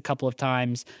house a couple of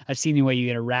times. I've seen the way you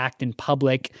interact in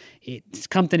public.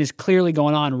 Something is clearly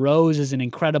going on. Rose is an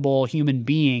incredible human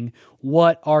being.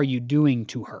 What are you doing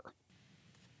to her?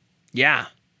 Yeah.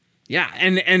 Yeah.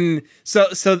 And so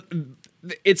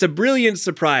it's a brilliant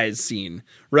surprise scene,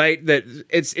 right? That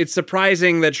it's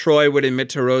surprising that Troy would admit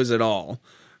to Rose at all.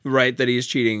 Right, that he's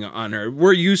cheating on her.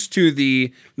 We're used to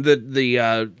the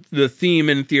theme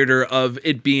in theater of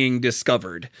it being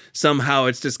discovered. Somehow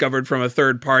it's discovered from a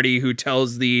third party who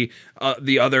tells the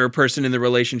other person in the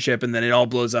relationship, and then it all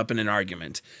blows up in an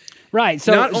argument. Right.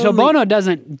 So Bono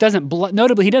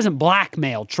notably, he doesn't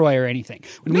blackmail Troy or anything.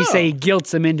 When we say he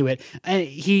guilts him into it,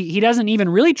 he doesn't even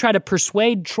really try to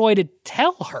persuade Troy to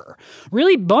tell her.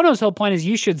 Really, Bono's whole point is,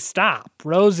 you should stop.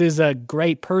 Rose is a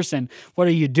great person. What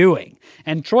are you doing?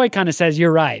 And Troy kind of says,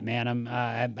 you're right, man.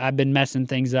 I've been messing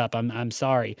things up. I'm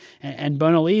sorry. And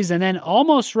Bono leaves, and then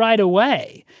almost right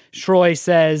away, Troy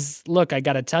says, look, I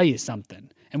got to tell you something.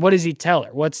 And what does he tell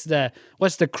her? What's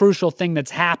the crucial thing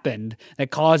that's happened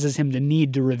that causes him to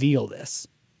need to reveal this?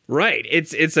 Right.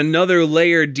 It's another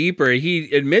layer deeper.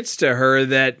 He admits to her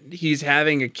that he's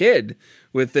having a kid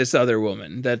with this other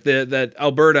woman, that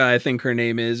Alberta, I think her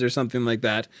name is, or something like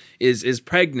that, is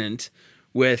pregnant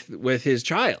with his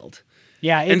child.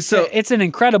 Yeah, it's an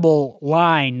incredible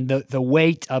line, the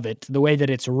weight of it, the way that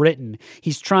it's written.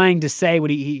 He's trying to say what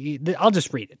I'll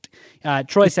just read it.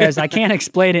 Troy says, I can't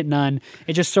explain it none.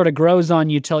 It just sort of grows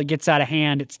on you till it gets out of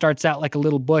hand. It starts out like a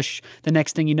little bush. The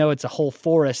next thing you know, it's a whole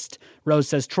forest. Rose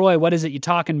says, Troy, what is it you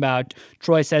talking about?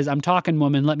 Troy says, I'm talking,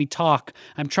 woman. Let me talk.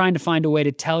 I'm trying to find a way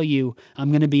to tell you I'm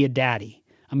going to be a daddy.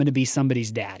 I'm going to be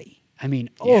somebody's daddy. I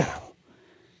mean,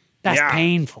 that's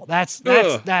painful.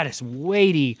 That is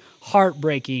weighty,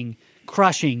 heartbreaking,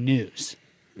 crushing news.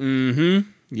 Mm-hmm.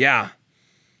 Yeah.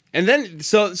 And then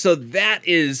so that,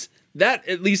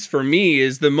 at least for me,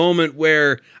 is the moment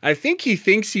where I think he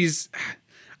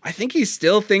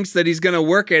still thinks that he's going to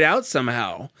work it out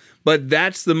somehow. But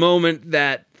that's the moment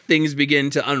that things begin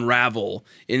to unravel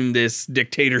in this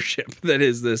dictatorship that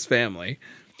is this family.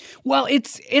 Well,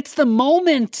 it's the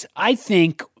moment, I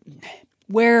think,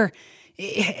 where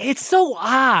it's so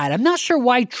odd. I'm not sure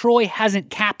why Troy hasn't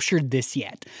captured this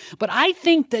yet, but I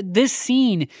think that this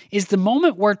scene is the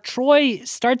moment where Troy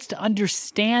starts to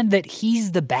understand that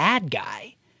he's the bad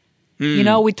guy. You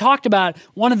know, we talked about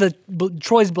one of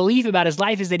Troy's belief about his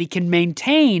life is that he can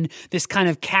maintain this kind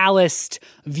of calloused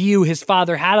view his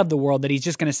father had of the world, that he's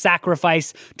just going to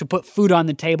sacrifice to put food on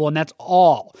the table, and that's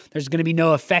all. There's going to be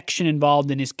no affection involved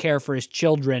in his care for his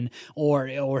children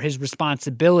or his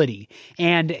responsibility.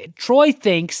 And Troy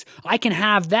thinks, I can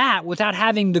have that without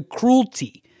having the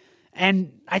cruelty.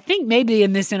 And I think maybe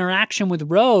in this interaction with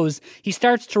Rose, he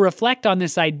starts to reflect on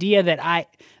this idea that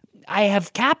I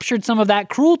have captured some of that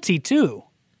cruelty too.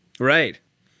 Right.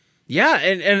 Yeah,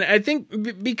 and I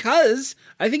think because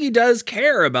I think he does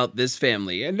care about this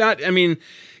family, and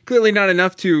clearly not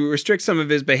enough to restrict some of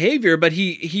his behavior, but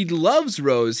he loves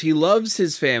Rose. He loves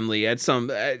his family at some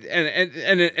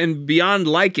and beyond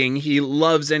liking, he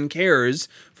loves and cares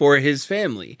for his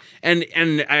family. And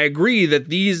I agree that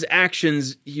these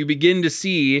actions, you begin to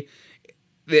see,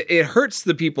 it hurts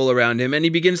the people around him, and he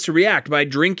begins to react by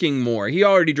drinking more. He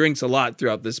already drinks a lot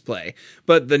throughout this play,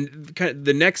 but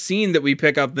the next scene that we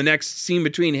pick up, the next scene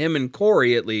between him and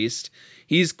Corey, at least,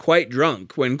 he's quite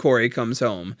drunk when Corey comes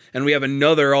home, and we have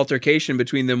another altercation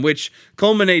between them, which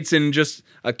culminates in just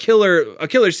a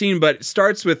killer scene, but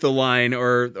starts with the line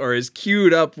or is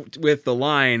queued up with the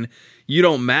line, "You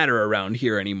don't matter around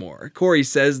here anymore." Corey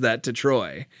says that to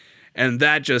Troy. And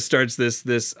that just starts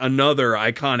this another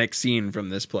iconic scene from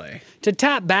this play. To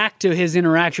tap back to his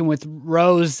interaction with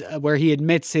Rose, where he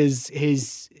admits his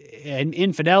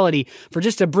infidelity for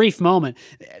just a brief moment,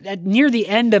 near the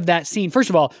end of that scene, first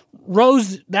of all,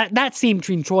 Rose, that scene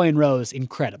between Troy and Rose,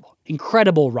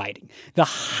 incredible writing. The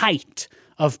height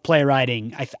of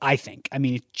playwriting, I think. I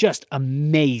mean, it's just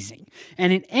amazing.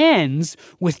 And it ends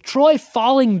with Troy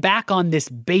falling back on this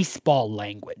baseball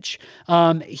language.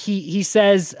 He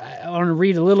says, I want to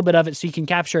read a little bit of it so you can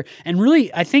capture. And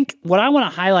really, I think what I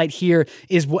want to highlight here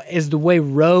is the way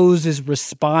Rose is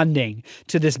responding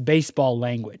to this baseball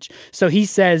language. So he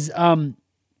says,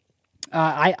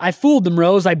 I fooled them,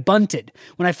 Rose. I bunted.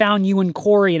 When I found you and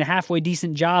Corey in a halfway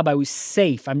decent job, I was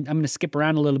safe. I'm going to skip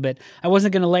around a little bit. I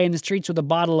wasn't going to lay in the streets with a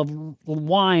bottle of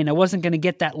wine. I wasn't going to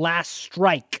get that last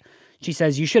strike. She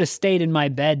says, you should have stayed in my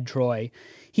bed, Troy.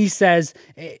 He says,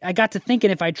 I got to thinking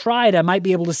if I tried, I might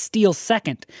be able to steal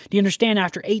second. Do you understand?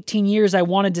 After 18 years, I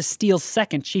wanted to steal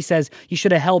second. She says, you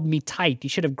should have held me tight. You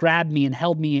should have grabbed me and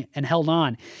held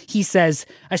on. He says,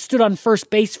 I stood on first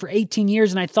base for 18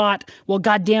 years and I thought, well,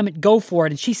 God damn it, go for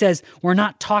it. And she says, we're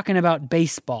not talking about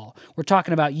baseball. We're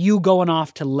talking about you going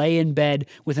off to lay in bed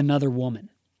with another woman.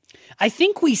 I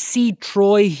think we see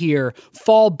Troy here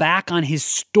fall back on his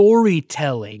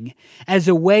storytelling as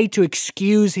a way to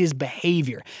excuse his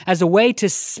behavior, as a way to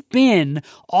spin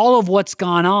all of what's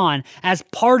gone on as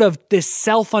part of this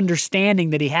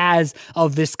self-understanding that he has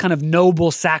of this kind of noble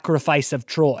sacrifice of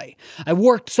Troy. I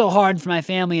worked so hard for my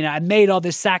family and I made all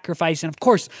this sacrifice, and of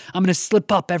course I'm going to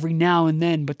slip up every now and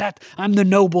then, but I'm the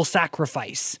noble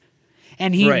sacrifice.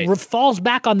 And he falls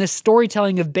back on this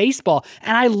storytelling of baseball.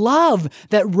 And I love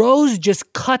that Rose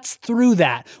just cuts through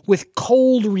that with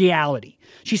cold reality.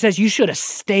 She says, you should have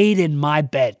stayed in my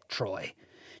bed, Troy.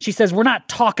 She says, we're not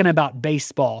talking about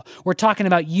baseball. We're talking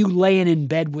about you laying in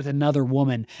bed with another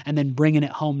woman and then bringing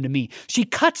it home to me. She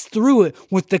cuts through it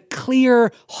with the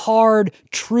clear, hard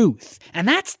truth. And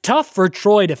that's tough for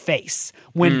Troy to face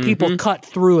when people cut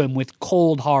through him with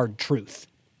cold, hard truth.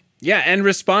 Yeah, and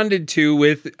responded to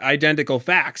with identical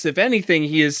facts. If anything,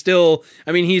 he is still,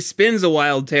 he spins a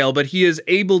wild tale, but he is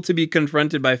able to be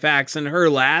confronted by facts. And her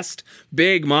last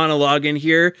big monologue in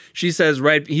here, he says,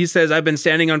 I've been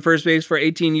standing on first base for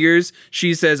 18 years.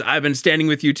 She says, I've been standing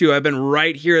with you too. I've been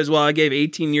right here as well. I gave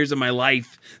 18 years of my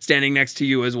life standing next to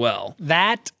you as well.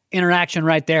 That interaction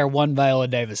right there won Viola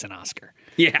Davis an Oscar.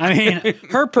 Yeah.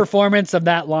 Her performance of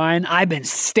that line, I've been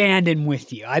standing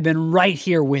with you. I've been right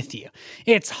here with you.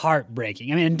 It's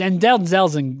heartbreaking. And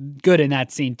Denzel's good in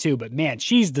that scene too, but man,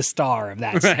 she's the star of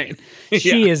that scene.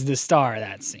 She is the star of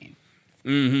that scene.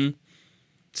 Mm-hmm.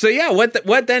 So yeah,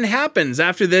 what then happens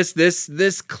after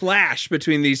this clash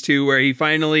between these two where he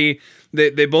finally,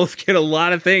 they both get a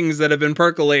lot of things that have been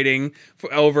percolating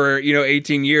for over,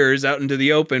 18 years out into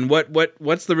the open.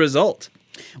 What's the result?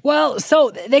 Well, so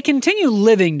they continue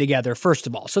living together, first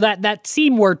of all. So that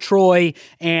scene where Troy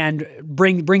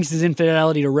brings his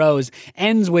infidelity to Rose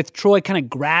ends with Troy kind of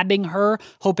grabbing her,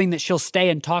 hoping that she'll stay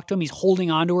and talk to him. He's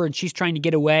holding onto her and she's trying to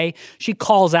get away. She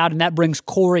calls out and that brings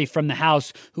Corey from the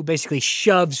house, who basically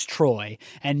shoves Troy.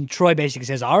 And Troy basically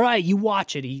says, all right, you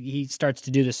watch it. He starts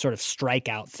to do this sort of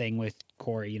strikeout thing with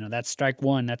Corey. That's strike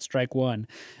one, that's strike one.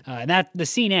 And the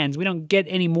scene ends. We don't get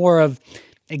any more of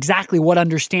exactly what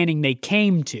understanding they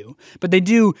came to, but they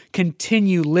do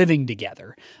continue living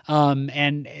together. And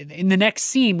in the next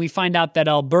scene, we find out that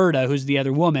Alberta, who's the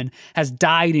other woman, has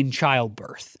died in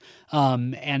childbirth,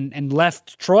 and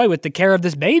left Troy with the care of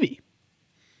this baby.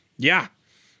 Yeah.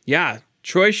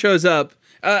 Troy shows up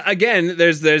again.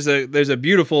 There's a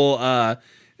beautiful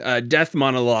death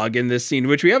monologue in this scene,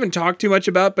 which we haven't talked too much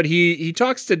about, but he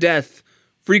talks to death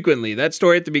frequently. That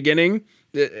story at the beginning,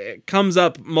 it comes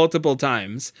up multiple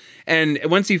times. And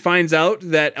once he finds out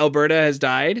that Alberta has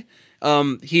died,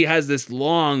 he has this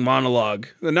long monologue.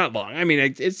 Not long.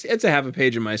 It's a half a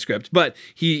page in my script, but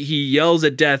he yells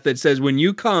at death that says, when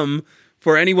you come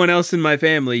for anyone else in my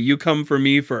family, you come for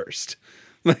me first.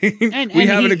 We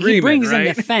have an agreement, he brings right?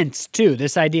 in the fence, too,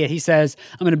 this idea. He says,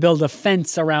 I'm going to build a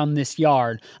fence around this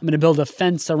yard. I'm going to build a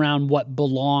fence around what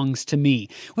belongs to me,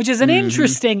 which is an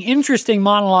interesting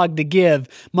monologue to give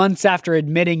months after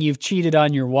admitting you've cheated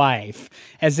on your wife,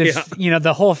 as if,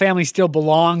 the whole family still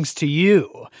belongs to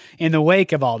you in the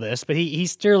wake of all this. But he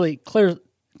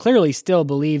clearly still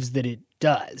believes that it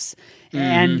does.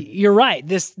 And you're right.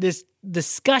 This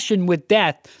discussion with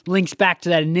death links back to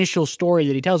that initial story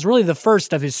that he tells, really the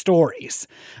first of his stories.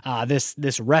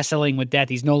 This wrestling with death.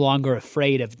 He's no longer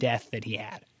afraid of death that he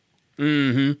had.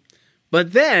 Mm-hmm.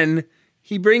 But then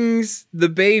he brings the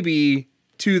baby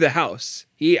to the house.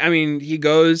 He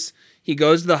goes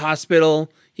to the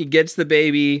hospital, he gets the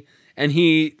baby, and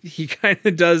he kind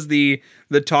of does the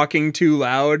talking too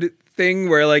loud thing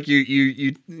where like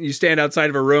you stand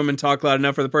outside of a room and talk loud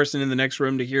enough for the person in the next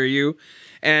room to hear you,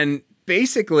 and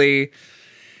basically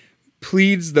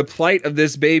pleads the plight of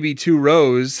this baby to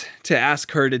Rose to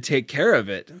ask her to take care of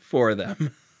it for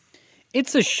them.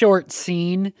 It's a short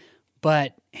scene,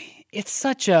 but it's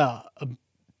such a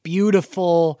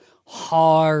beautiful,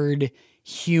 hard,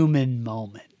 human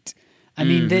moment.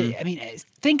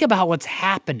 Think about what's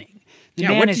happening.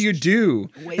 What do you do?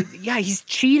 He's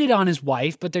cheated on his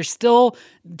wife, but they're still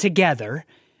together.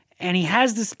 And he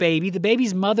has this baby. The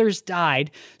baby's mother's died.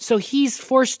 So he's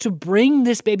forced to bring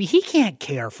this baby. He can't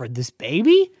care for this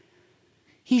baby.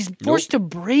 He's forced to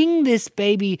bring this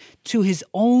baby to his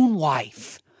own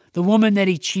wife the woman that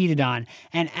he cheated on,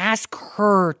 and ask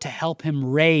her to help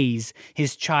him raise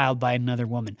his child by another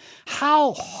woman.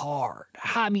 How hard,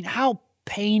 how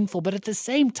painful, but at the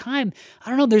same time, I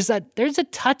don't know, there's a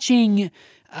touching,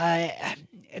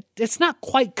 it's not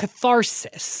quite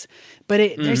catharsis, but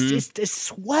there's just this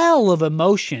swell of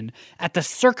emotion at the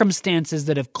circumstances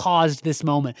that have caused this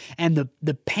moment and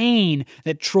the pain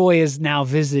that Troy has now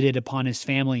visited upon his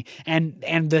family and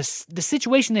the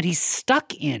situation that he's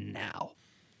stuck in now.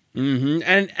 Mm-hmm.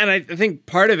 And I think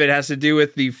part of it has to do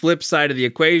with the flip side of the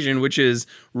equation, which is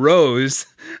Rose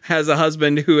has a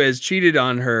husband who has cheated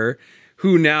on her,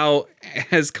 who now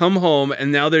has come home,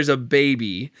 and now there's a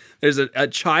baby. There's a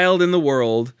child in the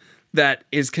world that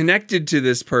is connected to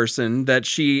this person that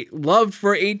she loved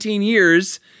for 18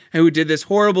 years and who did this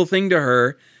horrible thing to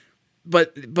her.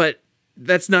 But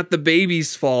that's not the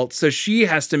baby's fault. So she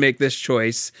has to make this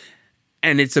choice.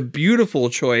 And it's a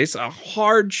beautiful choice, a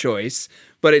hard choice,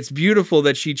 but it's beautiful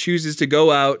that she chooses to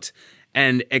go out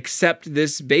and accept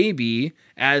this baby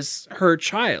as her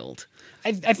child.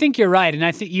 I think you're right, and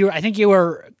I think you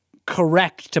were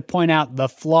correct to point out the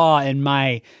flaw in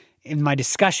my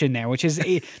discussion there, which is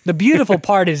the beautiful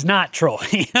part is not Troy,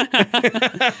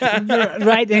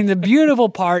 right? And the beautiful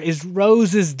part is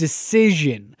Rose's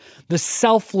decision, the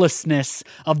selflessness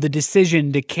of the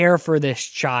decision to care for this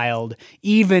child,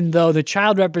 even though the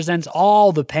child represents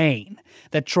all the pain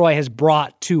that Troy has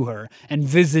brought to her and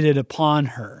visited upon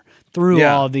her through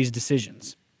all of these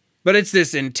decisions. But it's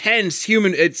this intense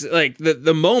human, it's like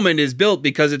the moment is built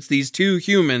because it's these two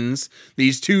humans,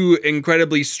 these two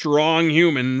incredibly strong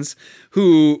humans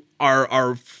who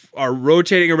are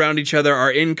rotating around each other,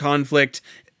 are in conflict,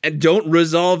 and don't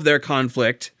resolve their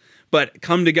conflict, but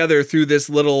come together through this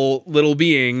little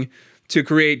being to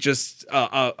create just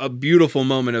a beautiful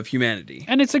moment of humanity.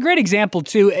 And it's a great example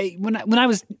too. When I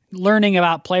was learning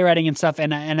about playwriting and stuff,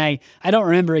 and I don't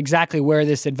remember exactly where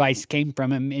this advice came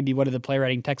from, and maybe one of the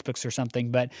playwriting textbooks or something,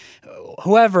 but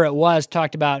whoever it was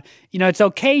talked about, it's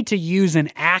okay to use an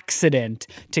accident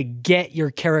to get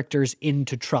your characters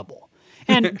into trouble.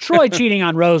 And Troy cheating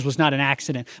on Rose was not an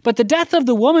accident, but the death of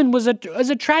the woman was a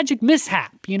tragic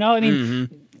mishap.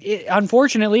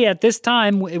 Unfortunately, at this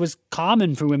time, it was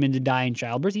common for women to die in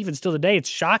childbirth. Even still today, it's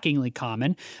shockingly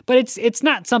common. But it's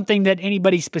not something that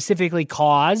anybody specifically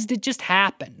caused. It just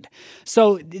happened.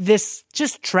 So this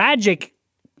just tragic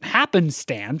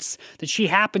happenstance that she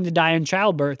happened to die in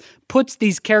childbirth puts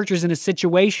these characters in a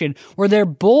situation where they're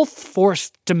both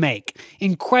forced to make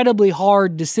incredibly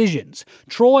hard decisions.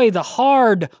 Troy, the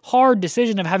hard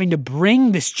decision of having to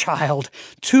bring this child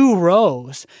to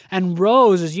Rose, and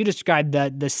Rose, as you described,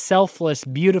 the selfless,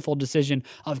 beautiful decision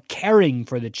of caring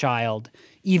for the child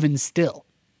even still.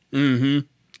 Mm-hmm.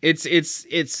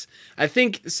 It's I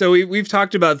think so. We've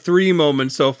talked about 3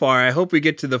 moments so far. I hope we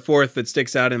get to the 4th that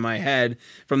sticks out in my head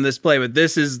from this play, but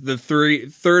this is the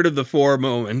third of the 4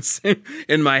 moments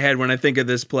in my head when I think of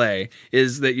this play.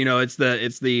 Is that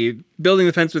it's the building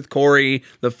the fence with Corey,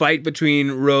 the fight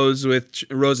between Rose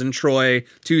and Troy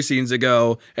 2 scenes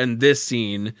ago, and this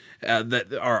scene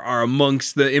that are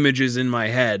amongst the images in my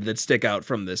head that stick out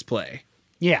from this play.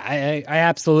 Yeah, I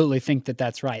absolutely think that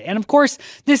that's right. And of course,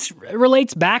 this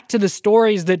relates back to the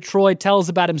stories that Troy tells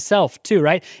about himself too,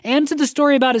 right? And to the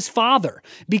story about his father,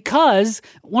 because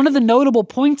one of the notable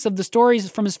points of the stories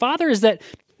from his father is that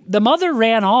the mother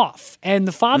ran off and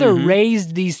the father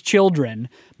raised these children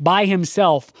by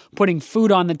himself, putting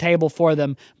food on the table for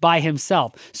them by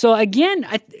himself. So again,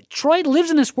 Troy lives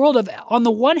in this world of, on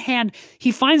the one hand,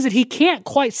 he finds that he can't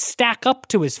quite stack up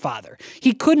to his father.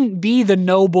 He couldn't be the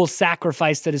noble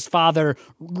sacrifice that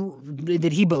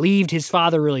that he believed his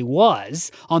father really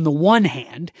was. On the one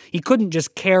hand, he couldn't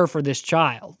just care for this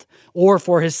child or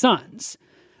for his sons.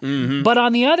 Mm-hmm. But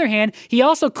on the other hand, he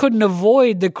also couldn't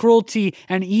avoid the cruelty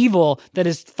and evil that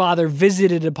his father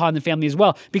visited upon the family as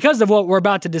well, because of what we're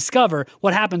about to discover,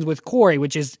 what happens with Corey,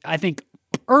 which is, I think,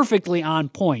 perfectly on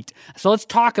point. So let's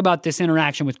talk about this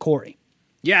interaction with Corey.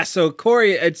 Yeah, so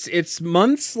Corey, it's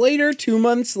months later, 2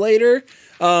 months later.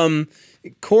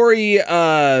 Corey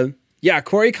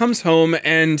comes home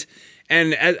and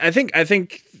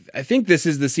I think this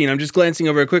is the scene. I'm just glancing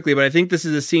over it quickly, but I think this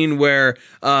is a scene where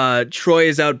Troy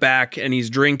is out back and he's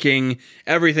drinking.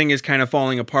 Everything is kind of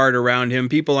falling apart around him.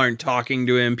 People aren't talking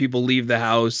to him. People leave the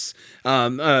house.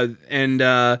 And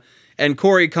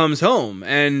Corey comes home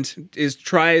and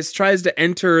tries to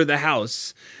enter the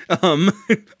house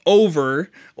over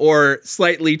or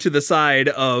slightly to the side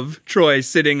of Troy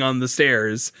sitting on the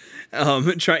stairs.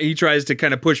 He tries to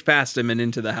kind of push past him and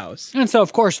into the house. And so,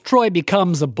 of course, Troy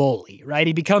becomes a bully, right?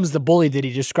 He becomes the bully that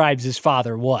he describes his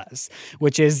father was,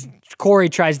 which is Corey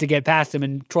tries to get past him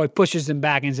and Troy pushes him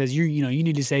back and says, you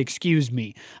need to say, excuse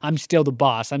me. I'm still the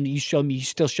boss. You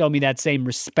still show me that same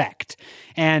respect.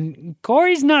 And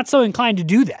Corey's not so inclined to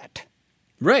do that.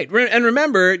 Right. And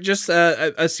remember, just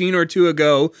a scene or two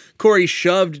ago, Corey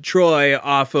shoved Troy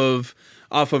off of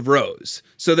Rose.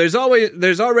 So there's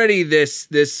already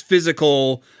this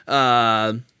physical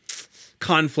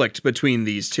conflict between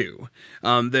these two.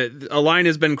 A line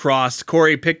has been crossed.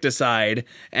 Corey picked a side,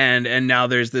 and now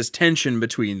there's this tension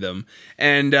between them.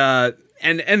 And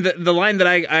the line that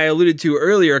I alluded to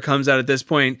earlier comes out at this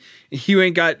point. You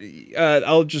ain't got.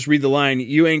 I'll just read the line.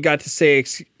 You ain't got to say.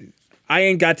 I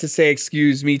ain't got to say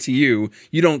excuse me to you.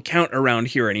 You don't count around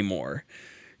here anymore.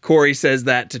 Corey says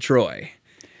that to Troy.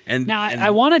 I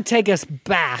want to take us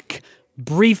back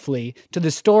briefly to the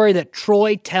story that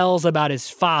Troy tells about his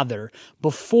father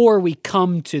before we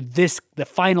come to the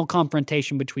final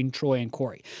confrontation between Troy and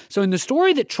Corey. So in the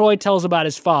story that Troy tells about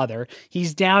his father,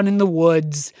 he's down in the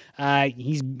woods.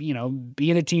 He's,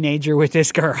 being a teenager with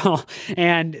this girl,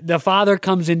 and the father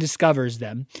comes and discovers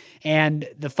them, and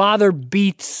the father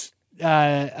beats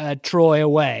Troy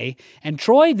away, and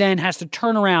Troy then has to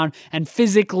turn around and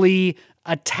physically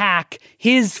attack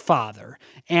his father.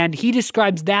 And he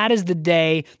describes that as the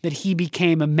day that he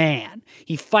became a man.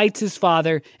 He fights his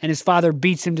father, and his father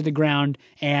beats him to the ground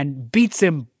and beats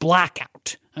him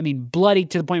blackout. I mean, bloody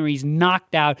to the point where he's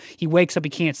knocked out. He wakes up, he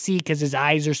can't see because his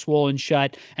eyes are swollen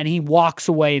shut, and he walks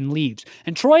away and leaves.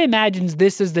 And Troy imagines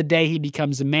this is the day he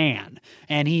becomes a man,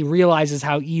 and he realizes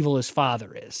how evil his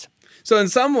father is. So in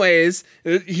some ways,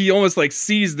 he almost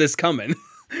sees this coming.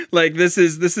 This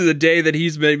is a day that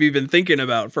he's maybe been thinking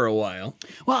about for a while.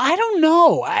 Well, I don't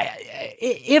know.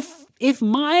 If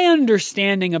my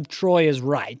understanding of Troy is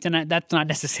right, and that's not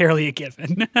necessarily a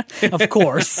given, of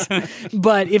course,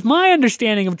 but if my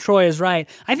understanding of Troy is right,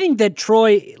 I think that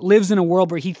Troy lives in a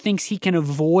world where he thinks he can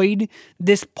avoid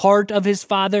this part of his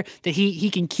father, that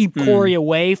he can keep Corey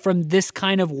away from this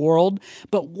kind of world.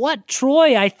 But what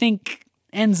Troy, I think,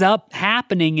 ends up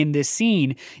happening in this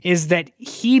scene is that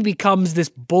he becomes this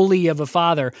bully of a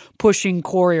father pushing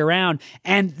Corey around,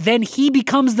 and then he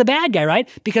becomes the bad guy, right?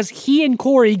 Because he and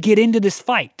Corey get into this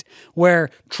fight where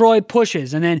Troy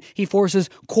pushes and then he forces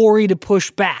Corey to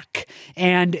push back,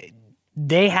 and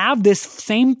they have this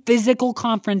same physical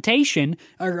confrontation,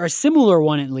 or a similar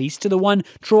one at least, to the one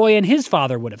Troy and his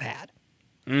father would have had.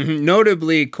 Mm-hmm.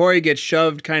 Notably, Corey gets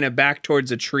shoved kind of back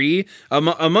towards a tree.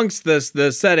 Amongst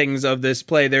the settings of this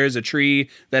play, there is a tree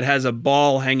that has a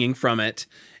ball hanging from it,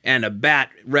 and a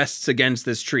bat rests against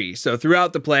this tree. So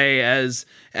throughout the play, as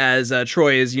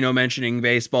Troy is mentioning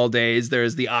baseball days, there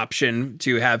is the option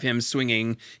to have him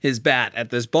swinging his bat at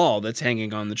this ball that's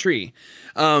hanging on the tree.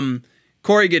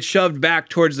 Corey gets shoved back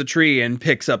towards the tree and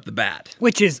picks up the bat.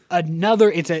 Which is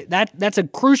that's a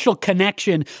crucial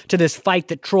connection to this fight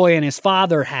that Troy and his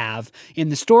father have in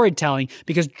the storytelling,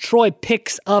 because Troy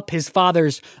picks up his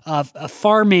father's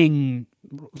farming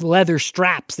leather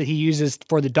straps that he uses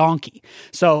for the donkey.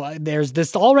 So there's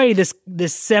this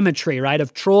symmetry, right,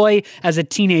 of Troy as a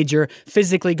teenager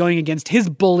physically going against his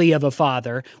bully of a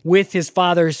father with his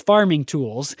father's farming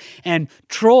tools, and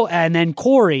then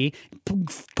Corey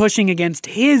pushing against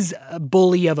his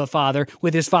bully of a father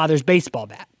with his father's baseball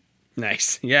bat.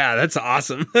 Nice. Yeah, that's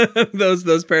awesome.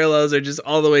 Those parallels are just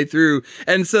all the way through.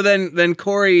 And so then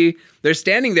Corey, they're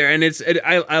standing there, and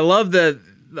I love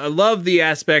the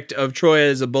aspect of Troy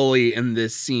as a bully in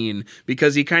this scene,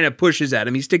 because he kind of pushes at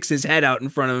him. He sticks his head out in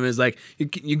front of him and is like,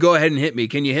 you go ahead and hit me.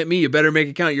 Can you hit me? You better make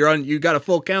it count. You got a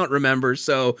full count, remember?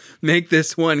 So make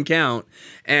this one count.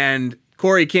 And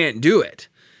Corey can't do it.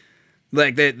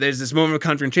 There's this moment of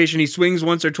confrontation. He swings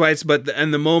once or twice, but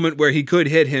the moment where he could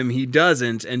hit him, he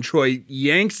doesn't. And Troy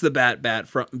yanks the bat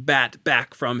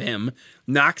back from him,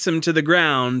 knocks him to the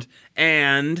ground,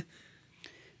 and...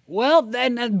 Well,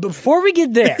 then before we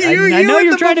get there, I know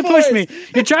you're trying to push me.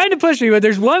 You're trying to push me, but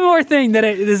there's one more thing that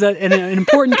is an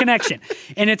important connection,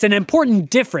 and it's an important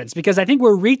difference, because I think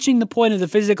we're reaching the point of the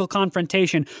physical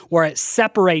confrontation where it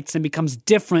separates and becomes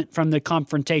different from the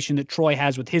confrontation that Troy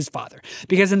has with his father.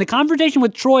 Because in the confrontation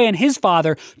with Troy and his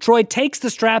father, Troy takes the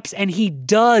straps and he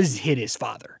does hit his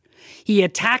father. He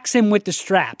attacks him with the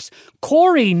straps.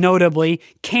 Corey, notably,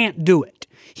 can't do it.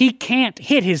 He can't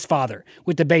hit his father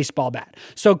with the baseball bat.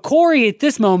 So Corey, at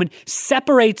this moment,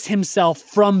 separates himself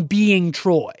from being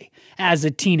Troy. as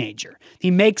a teenager.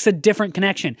 He makes a different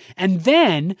connection. And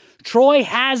then Troy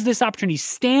has this opportunity,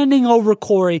 standing over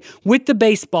Corey with the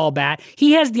baseball bat.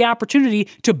 He has the opportunity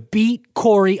to beat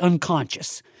Corey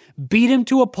unconscious, beat him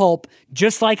to a pulp,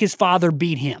 just like his father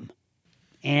beat him.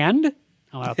 And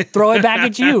I'll throw it back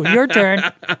at you. Your turn.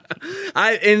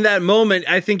 In that moment,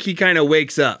 I think he kind of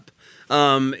wakes up.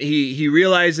 He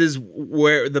realizes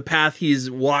where the path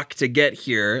he's walked to get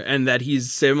here, and that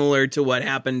he's similar to what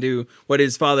happened to what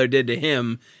his father did to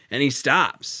him, and he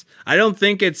stops. I don't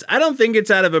think it's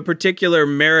out of a particular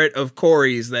merit of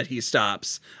Corey's that he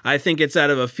stops. I think it's out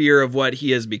of a fear of what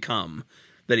he has become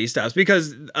that he stops,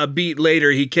 because a beat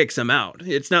later he kicks him out.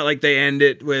 It's not like they end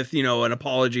it with, an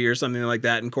apology or something like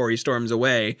that and Corey storms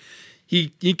away. He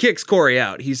kicks Corey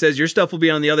out. He says, "Your stuff will be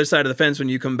on the other side of the fence when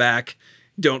you come back.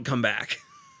 Don't come back."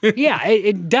 Yeah,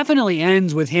 it definitely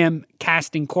ends with him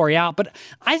casting Corey out. But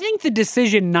I think the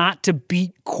decision not to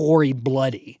beat Corey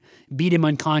bloody, beat him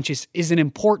unconscious, is an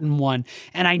important one.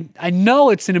 And I know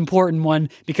it's an important one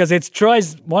because it's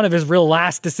Troy's one of his real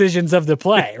last decisions of the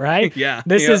play, right? Yeah.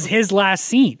 This is his last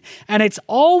scene. And it's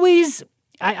always...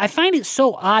 I find it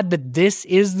so odd that this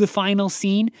is the final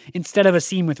scene instead of a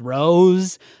scene with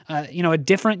Rose, a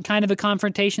different kind of a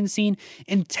confrontation scene,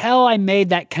 until I made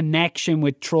that connection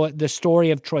with Troy, the story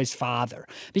of Troy's father.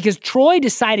 Because Troy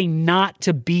deciding not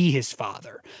to be his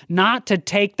father, not to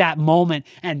take that moment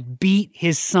and beat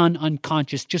his son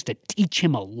unconscious just to teach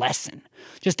him a lesson,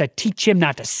 just to teach him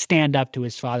not to stand up to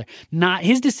his father, not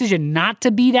his decision not to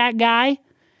be that guy,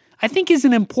 I think is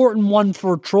an important one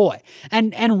for Troy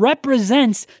and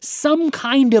represents some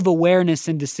kind of awareness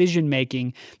and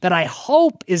decision-making that I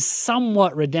hope is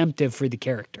somewhat redemptive for the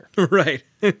character. Right.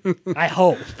 I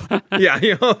hope. Yeah,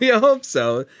 you hope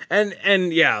so.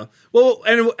 And yeah. Well,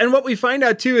 and what we find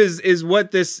out too is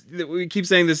what this, we keep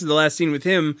saying this is the last scene with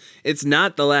him. It's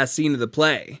not the last scene of the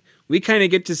play. We kind of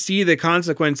get to see the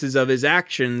consequences of his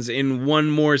actions in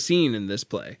one more scene in this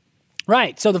play.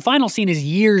 Right. So the final scene is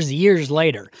years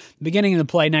later. Beginning of the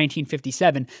play,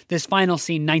 1957. This final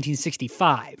scene,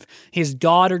 1965. His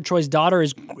daughter, Troy's daughter,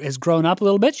 has grown up a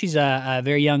little bit. She's a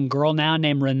very young girl now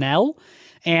named Renelle.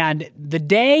 And the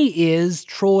day is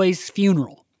Troy's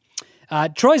funeral.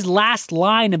 Troy's last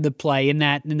line of the play in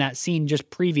that scene just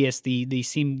previous, the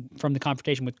scene from the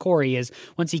confrontation with Corey, is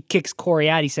once he kicks Corey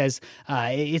out, he says,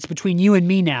 "It's between you and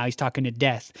me now." He's talking to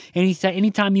Death. And he said,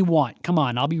 "Anytime you want, come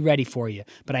on, I'll be ready for you.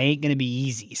 But I ain't going to be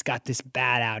easy." He's got this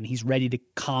bat out and he's ready to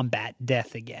combat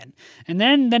Death again. And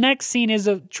then the next scene is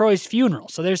of Troy's funeral.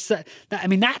 So there's,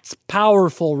 that's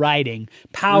powerful writing,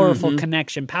 powerful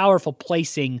connection, powerful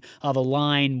placing of a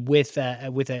line with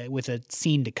a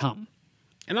scene to come.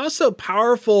 And also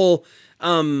powerful,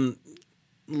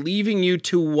 leaving you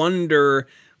to wonder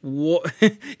what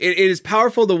it is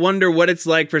powerful to wonder what it's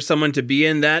like for someone to be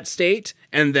in that state,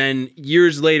 and then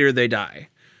years later they die,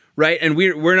 right? And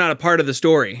we're not a part of the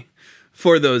story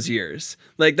for those years.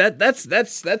 Like that's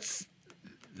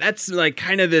like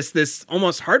kind of this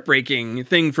almost heartbreaking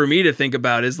thing for me to think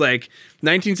about. Is like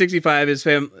 1965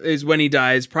 is when he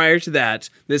dies. Prior to that,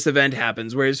 this event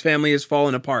happens where his family has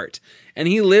fallen apart, and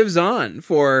he lives on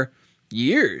for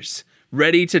years,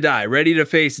 ready to die, ready to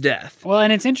face death. Well,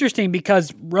 and it's interesting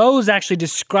because Rose actually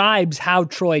describes how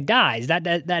Troy dies. That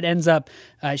ends up,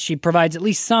 she provides at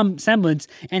least some semblance,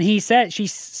 and she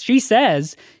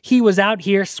says he was out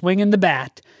here swinging the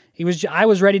bat. I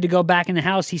was ready to go back in the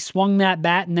house. He swung that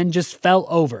bat and then just fell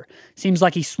over. Seems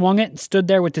like he swung it and stood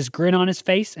there with this grin on his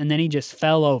face, and then he just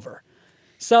fell over.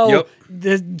 So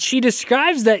she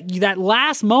describes that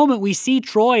last moment we see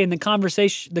Troy in the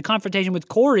confrontation with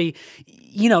Corey.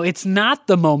 It's not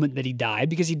the moment that he died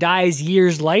because he dies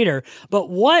years later. But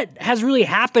what has really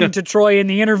happened to Troy in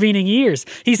the intervening years?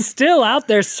 He's still out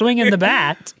there swinging the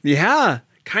bat. Yeah.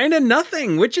 Kind of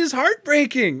nothing, which is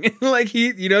heartbreaking. Like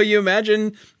you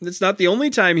imagine it's not the only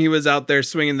time he was out there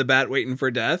swinging the bat waiting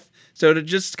for death. So to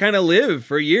just kind of live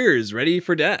for years ready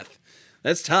for death,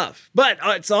 that's tough. But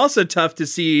it's also tough to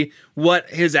see what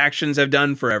his actions have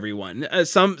done for everyone.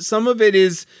 Some of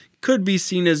it could be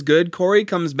seen as good. Corey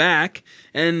comes back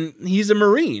and he's a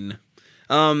Marine.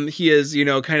 He has,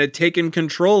 kind of taken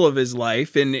control of his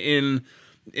life in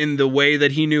the way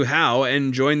that he knew how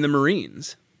and joined the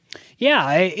Marines.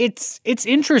 Yeah, it's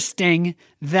interesting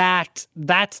that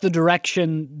that's the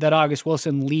direction that August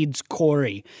Wilson leads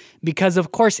Corey, because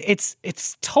of course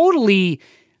it's totally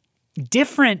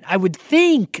different, I would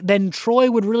think, than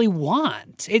Troy would really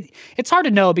want. It's hard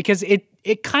to know because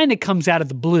it kind of comes out of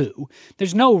the blue.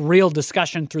 There's no real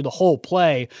discussion through the whole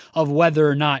play of whether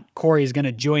or not Corey is going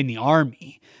to join the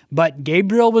army. But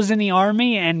Gabriel was in the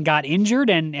army and got injured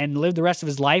and lived the rest of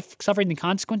his life suffering the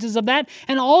consequences of that.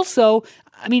 And also,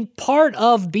 I mean, part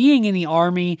of being in the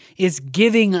army is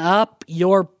giving up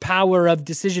your power of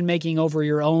decision making over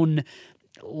your own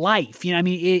life. You know, I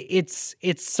mean, it's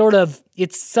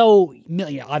so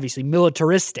obviously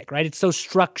militaristic, right? It's so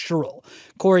structural.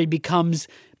 Corey becomes,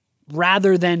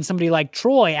 rather than somebody like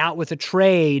Troy out with a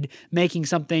trade, making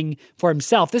something for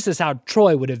himself. This is how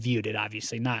Troy would have viewed it,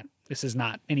 obviously. This is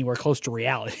not anywhere close to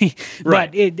reality.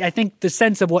 Right. But I think the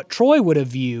sense of what Troy would have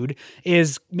viewed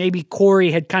is maybe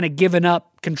Corey had kind of given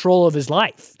up control of his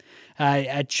life.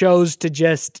 Chose to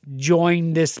just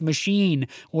join this machine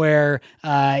where,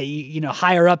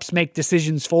 higher ups make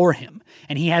decisions for him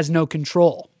and he has no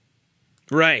control.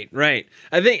 Right.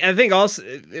 I think also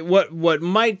what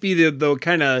might be the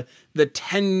kind of the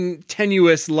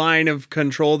tenuous line of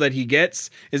control that he gets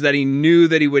is that he knew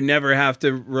that he would never have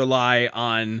to rely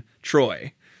on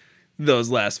Troy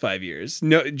those last 5 years.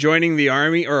 No, joining the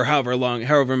army, or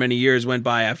however many years went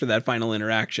by after that final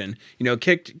interaction,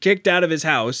 kicked out of his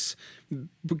house,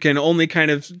 can only kind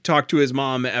of talk to his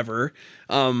mom ever.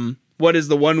 What is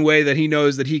the one way that he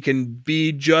knows that he can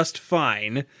be just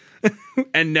fine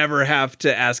and never have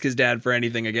to ask his dad for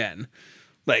anything again?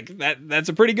 Like that's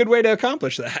a pretty good way to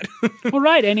accomplish that. Well,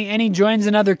 right. And he joins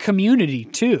another community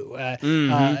too.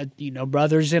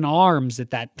 Brothers in Arms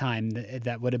at that time,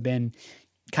 that would have been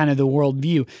kind of the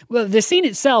worldview. Well, the scene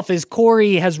itself is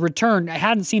Corey has returned. I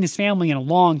hadn't seen his family in a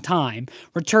long time,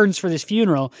 returns for this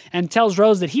funeral and tells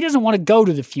Rose that he doesn't want to go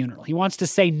to the funeral. He wants to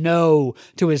say no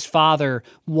to his father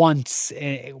once,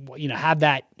 have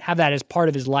that as part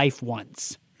of his life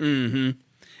once. Mm-hmm.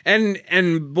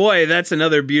 And boy, that's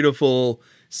another beautiful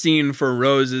scene for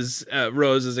Rose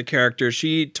as a character.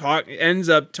 She ends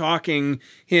up talking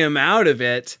him out of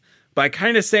it by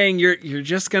kind of saying you're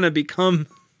just going to become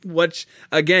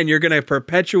you're going to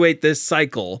perpetuate this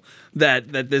cycle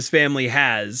that this family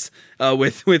has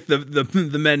with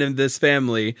the men in this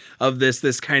family of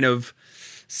this kind of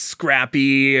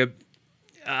scrappy,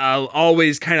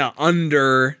 always kind of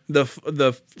under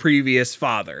the previous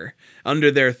father,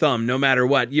 under their thumb, no matter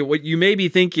what. You may be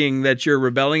thinking that you're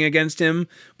rebelling against him,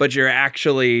 but you're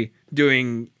actually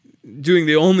doing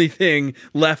the only thing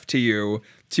left to you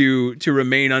to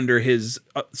remain under his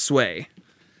sway.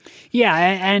 Yeah,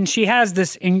 and she has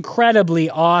this incredibly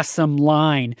awesome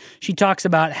line. She talks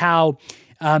about how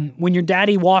when your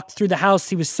daddy walked through the house,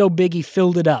 he was so big he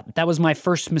filled it up. That was my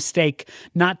first mistake,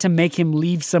 not to make him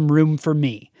leave some room for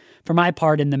me, for my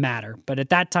part in the matter. But at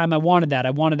that time, I wanted that.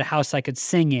 I wanted a house I could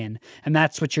sing in, and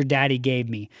that's what your daddy gave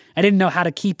me. I didn't know how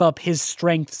to keep up his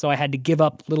strength, so I had to give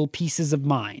up little pieces of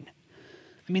mine.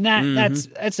 I mean,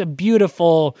 that's a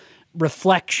beautiful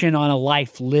reflection on a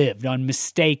life lived, on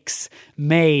mistakes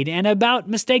made, and about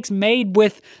mistakes made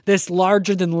with this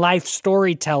larger-than-life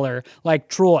storyteller like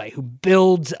Troy, who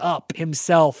builds up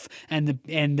himself and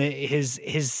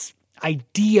his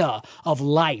idea of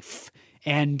life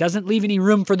and doesn't leave any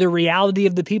room for the reality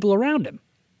of the people around him.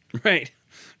 Right.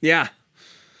 Yeah.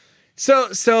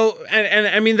 So, and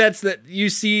I mean, that's that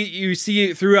you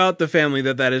see throughout the family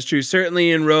that is true. Certainly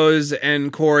in Rose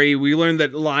and Corey, we learned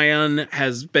that Lion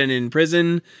has been in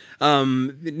prison.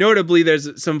 Notably,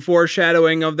 there's some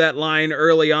foreshadowing of that line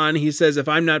early on. He says, "If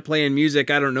I'm not playing music,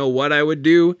 I don't know what I would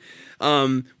do."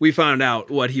 We found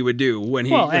out what he would do when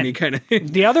he kind of.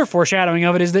 The other foreshadowing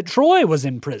of it is that Troy was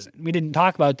in prison. We didn't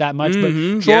talk about that much,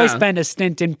 but Troy spent a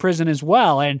stint in prison as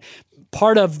well, and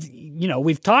part of,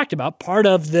 we've talked about part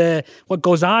of what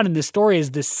goes on in this story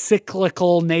is the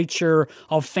cyclical nature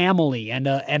of family and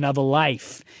of a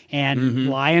life. And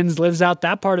Lyons lives out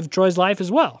that part of Troy's life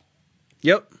as well.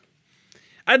 Yep.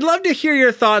 I'd love to hear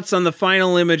your thoughts on the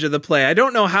final image of the play. I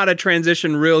don't know how to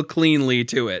transition real cleanly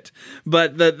to it,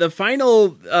 but the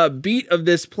final beat of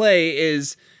this play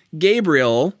is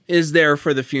Gabriel is there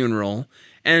for the funeral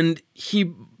and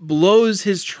he blows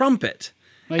his trumpet.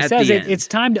 Well, he says it's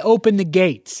time to open the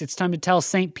gates. It's time to tell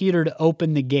St. Peter to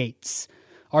open the gates.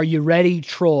 Are you ready,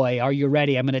 Troy? Are you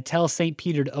ready? I'm going to tell St.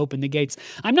 Peter to open the gates.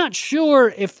 I'm not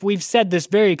sure if we've said this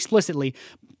very explicitly.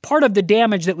 Part of the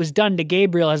damage that was done to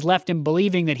Gabriel has left him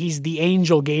believing that he's the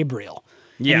angel Gabriel.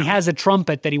 Yeah. And he has a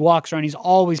trumpet that he walks around. He's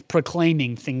always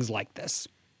proclaiming things like this.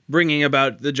 Bringing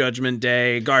about the judgment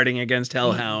day, guarding against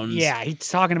hellhounds. Yeah, he's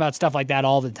talking about stuff like that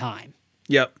all the time.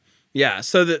 Yep. Yeah,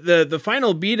 so the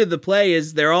final beat of the play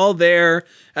is they're all there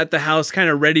at the house kind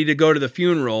of ready to go to the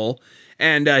funeral.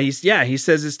 And he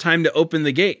says it's time to open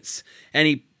the gates. And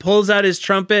he pulls out his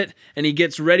trumpet and he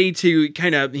gets ready to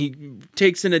he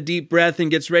takes in a deep breath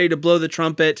and gets ready to blow the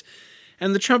trumpet.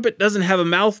 and the trumpet doesn't have a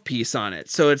mouthpiece on it.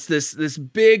 So it's this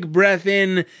big breath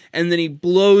in, and then he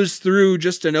blows through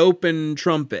just an open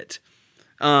trumpet.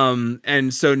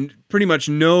 And so pretty much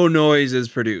no noise is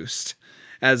produced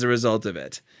as a result of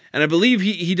it. And I believe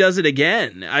he does it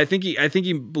again. I think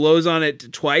he blows on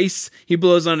it twice. He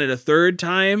blows on it a third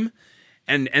time,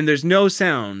 and there's no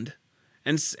sound.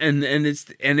 And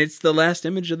it's the last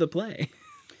image of the play.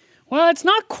 Well, it's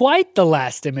not quite the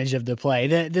last image of the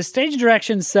play. The stage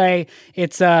directions say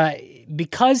it's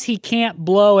because he can't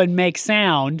blow and make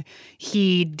sound,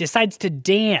 he decides to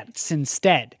dance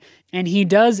instead. And he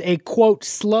does a, quote,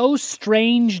 slow,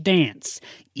 strange dance,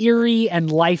 eerie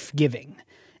and life-giving.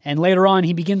 And later on,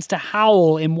 he begins to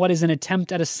howl in what is an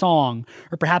attempt at a song,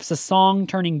 or perhaps a song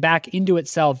turning back into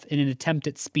itself in an attempt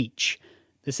at speech.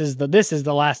 This is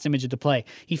the last image of the play.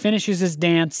 He finishes his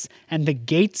dance, and the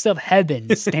gates of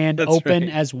heaven stand open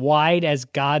right. as wide as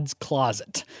God's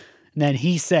closet. And then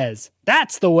he says,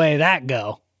 "That's the way that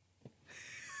go."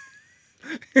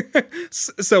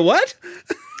 So what?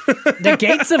 The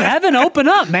gates of heaven open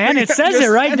up, man. It says it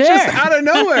right there. Just out of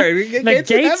nowhere. The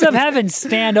gates of heaven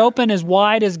stand open as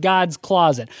wide as God's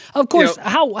closet. Of course,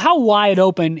 how wide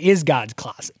open is God's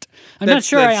closet? I'm not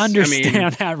sure I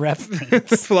understand that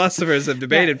reference. Philosophers have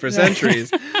debated for centuries.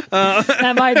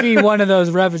 That might be one of those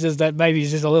references that maybe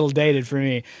is just a little dated for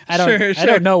me. I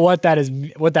don't know what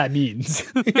that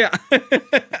means. Yeah.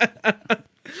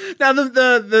 Now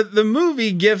the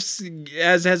movie Gifts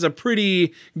has a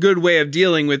pretty good way of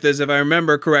dealing with this. If I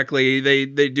remember correctly, they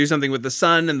do something with the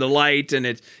sun and the light, and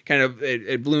it kind of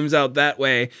it blooms out that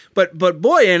way. But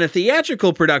boy, in a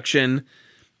theatrical production,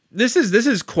 this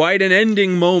is quite an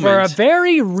ending moment for a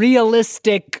very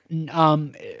realistic.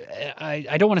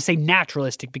 I don't want to say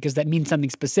naturalistic because that means something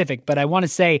specific, but I want to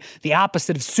say the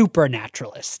opposite of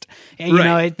supernaturalist. And,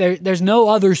 right. There's no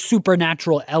other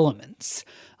supernatural elements.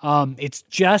 It's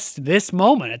just this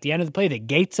moment at the end of the play. The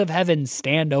gates of heaven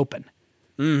stand open.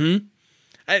 Mm-hmm.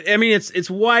 I mean, it's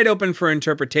wide open for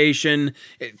interpretation.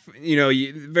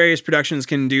 Various productions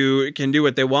can do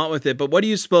what they want with it. But what do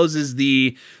you suppose is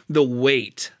the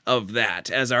weight of that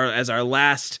as our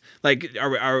last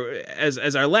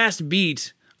our last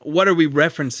beat? What are we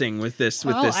referencing with this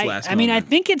last moment? I mean, I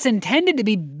think it's intended to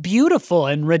be beautiful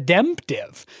and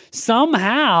redemptive.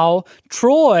 Somehow,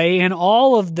 Troy, in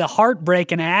all of the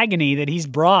heartbreak and agony that he's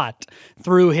brought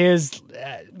through his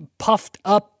puffed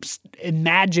up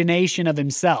imagination of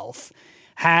himself,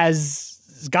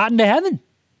 has gotten to heaven.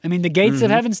 I mean, the gates of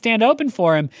heaven stand open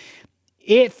for him.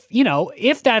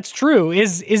 If that's true,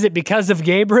 is it because of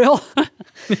Gabriel?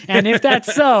 And if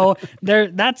that's so,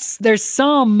 there's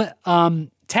some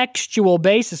textual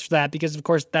basis for that, because of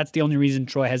course that's the only reason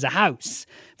Troy has a house,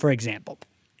 for example.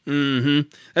 Mm-hmm.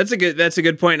 That's a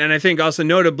good point. And I think also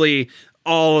notably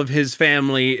all of his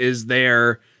family is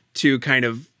there to kind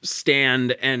of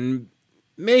stand and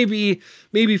maybe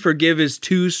forgive is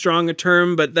too strong a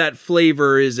term, but that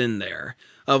flavor is in there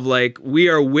of like, we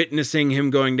are witnessing him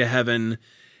going to heaven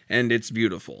and it's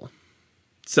beautiful.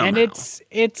 Somehow. And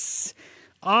it's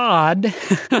odd.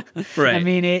 Right. I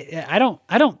mean, I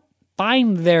don't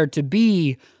find there to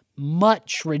be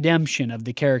much redemption of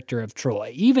the character of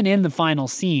Troy. Even in the final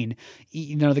scene,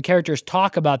 the characters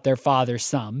talk about their father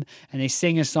some, and they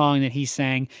sing a song that he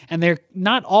sang, and they're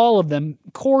not all of them,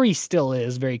 Corey still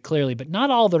is very clearly, but not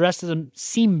all the rest of them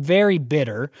seem very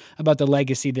bitter about the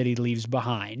legacy that he leaves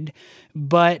behind.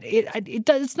 But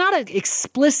it's not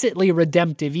explicitly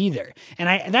redemptive either.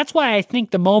 And that's why I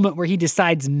think the moment where he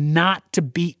decides not to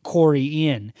beat Corey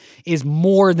in is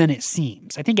more than it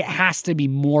seems. I think it has to be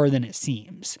more than it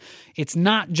seems. It's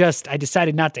not just, I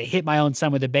decided not to hit my own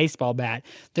son with a baseball bat.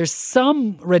 There's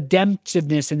some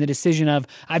redemptiveness in the decision of,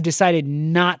 I've decided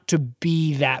not to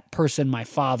be that person my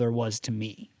father was to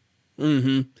me.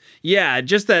 Mm-hmm. Yeah,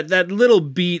 just that little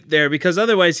beat there, because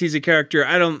otherwise he's a character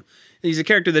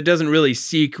that doesn't really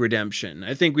seek redemption.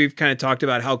 I think we've kind of talked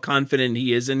about how confident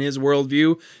he is in his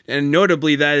worldview, and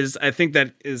notably I think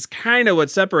that is kind of what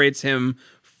separates him.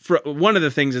 One of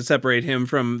the things that separate him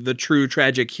from the true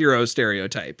tragic hero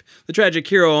stereotype. The tragic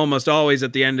hero almost always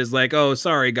at the end is like, oh,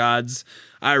 sorry, gods,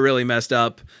 I really messed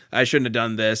up. I shouldn't have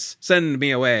done this. Send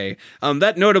me away.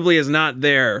 That notably is not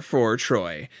there for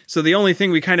Troy. So the only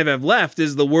thing we kind of have left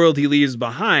is the world he leaves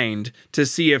behind to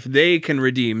see if they can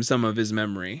redeem some of his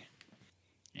memory.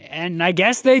 And I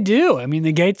guess they do. I mean,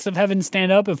 the gates of heaven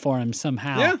stand open for him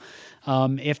somehow. Yeah.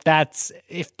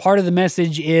 If part of the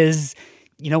message is,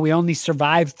 we only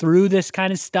survive through this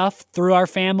kind of stuff, through our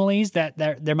families, that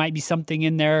there might be something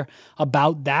in there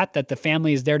about that the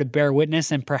family is there to bear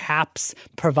witness and perhaps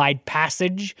provide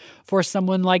passage for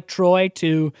someone like Troy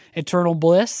to eternal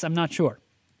bliss. I'm not sure.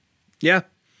 Yeah.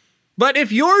 But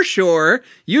if you're sure,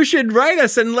 you should write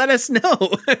us and let us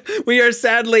know. We are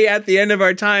sadly at the end of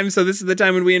our time, so this is the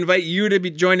time when we invite you to be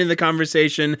joining the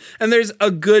conversation. And there's a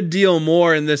good deal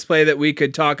more in this play that we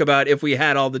could talk about if we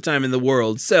had all the time in the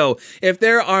world. So if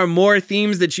there are more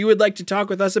themes that you would like to talk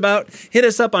with us about, hit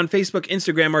us up on Facebook,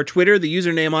 Instagram, or Twitter. The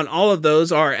username on all of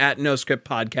those are at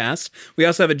NoScriptPodcast. We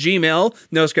also have a Gmail,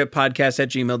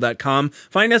 noscriptpodcast@gmail.com.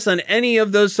 Find us on any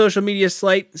of those social media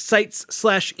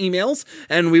sites/emails,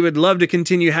 and we would love to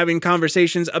continue having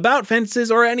conversations about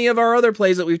Fences or any of our other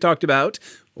plays that we've talked about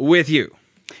with you.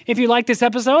 If you like this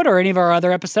episode or any of our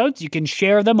other episodes, you can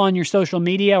share them on your social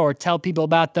media or tell people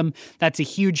about them. That's a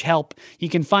huge help. You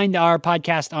can find our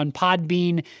podcast on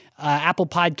Podbean, Apple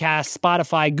Podcasts,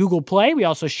 Spotify, Google Play. We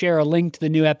also share a link to the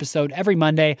new episode every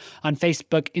Monday on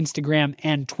Facebook, Instagram,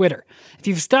 and Twitter. If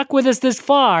you've stuck with us this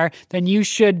far, then you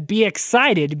should be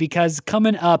excited because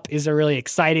coming up is a really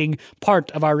exciting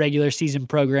part of our regular season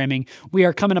programming. We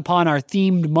are coming upon our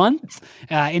themed month.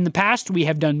 In the past, we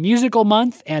have done Musical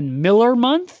Month and Miller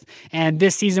Month, and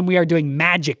this season we are doing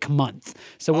Magic Month.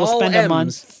 So we'll spend a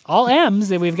month, all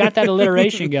M's, and we've got that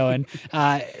alliteration going.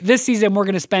 This season, we're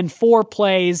going to spend 4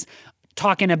 plays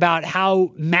talking about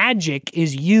how magic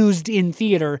is used in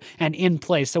theater and in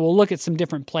plays. So we'll look at some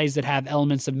different plays that have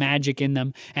elements of magic in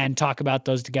them and talk about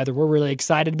those together. We're really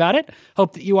excited about it.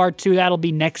 Hope that you are too. That'll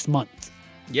be next month.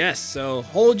 Yes, so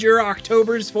hold your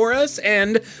Octobers for us,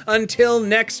 and until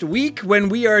next week when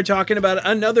we are talking about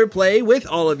another play with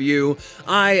all of you,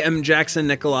 I am Jackson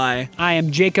Nikolai. I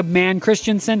am Jacob Mann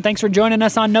Christensen. Thanks for joining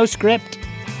us on No Script.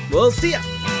 We'll see ya.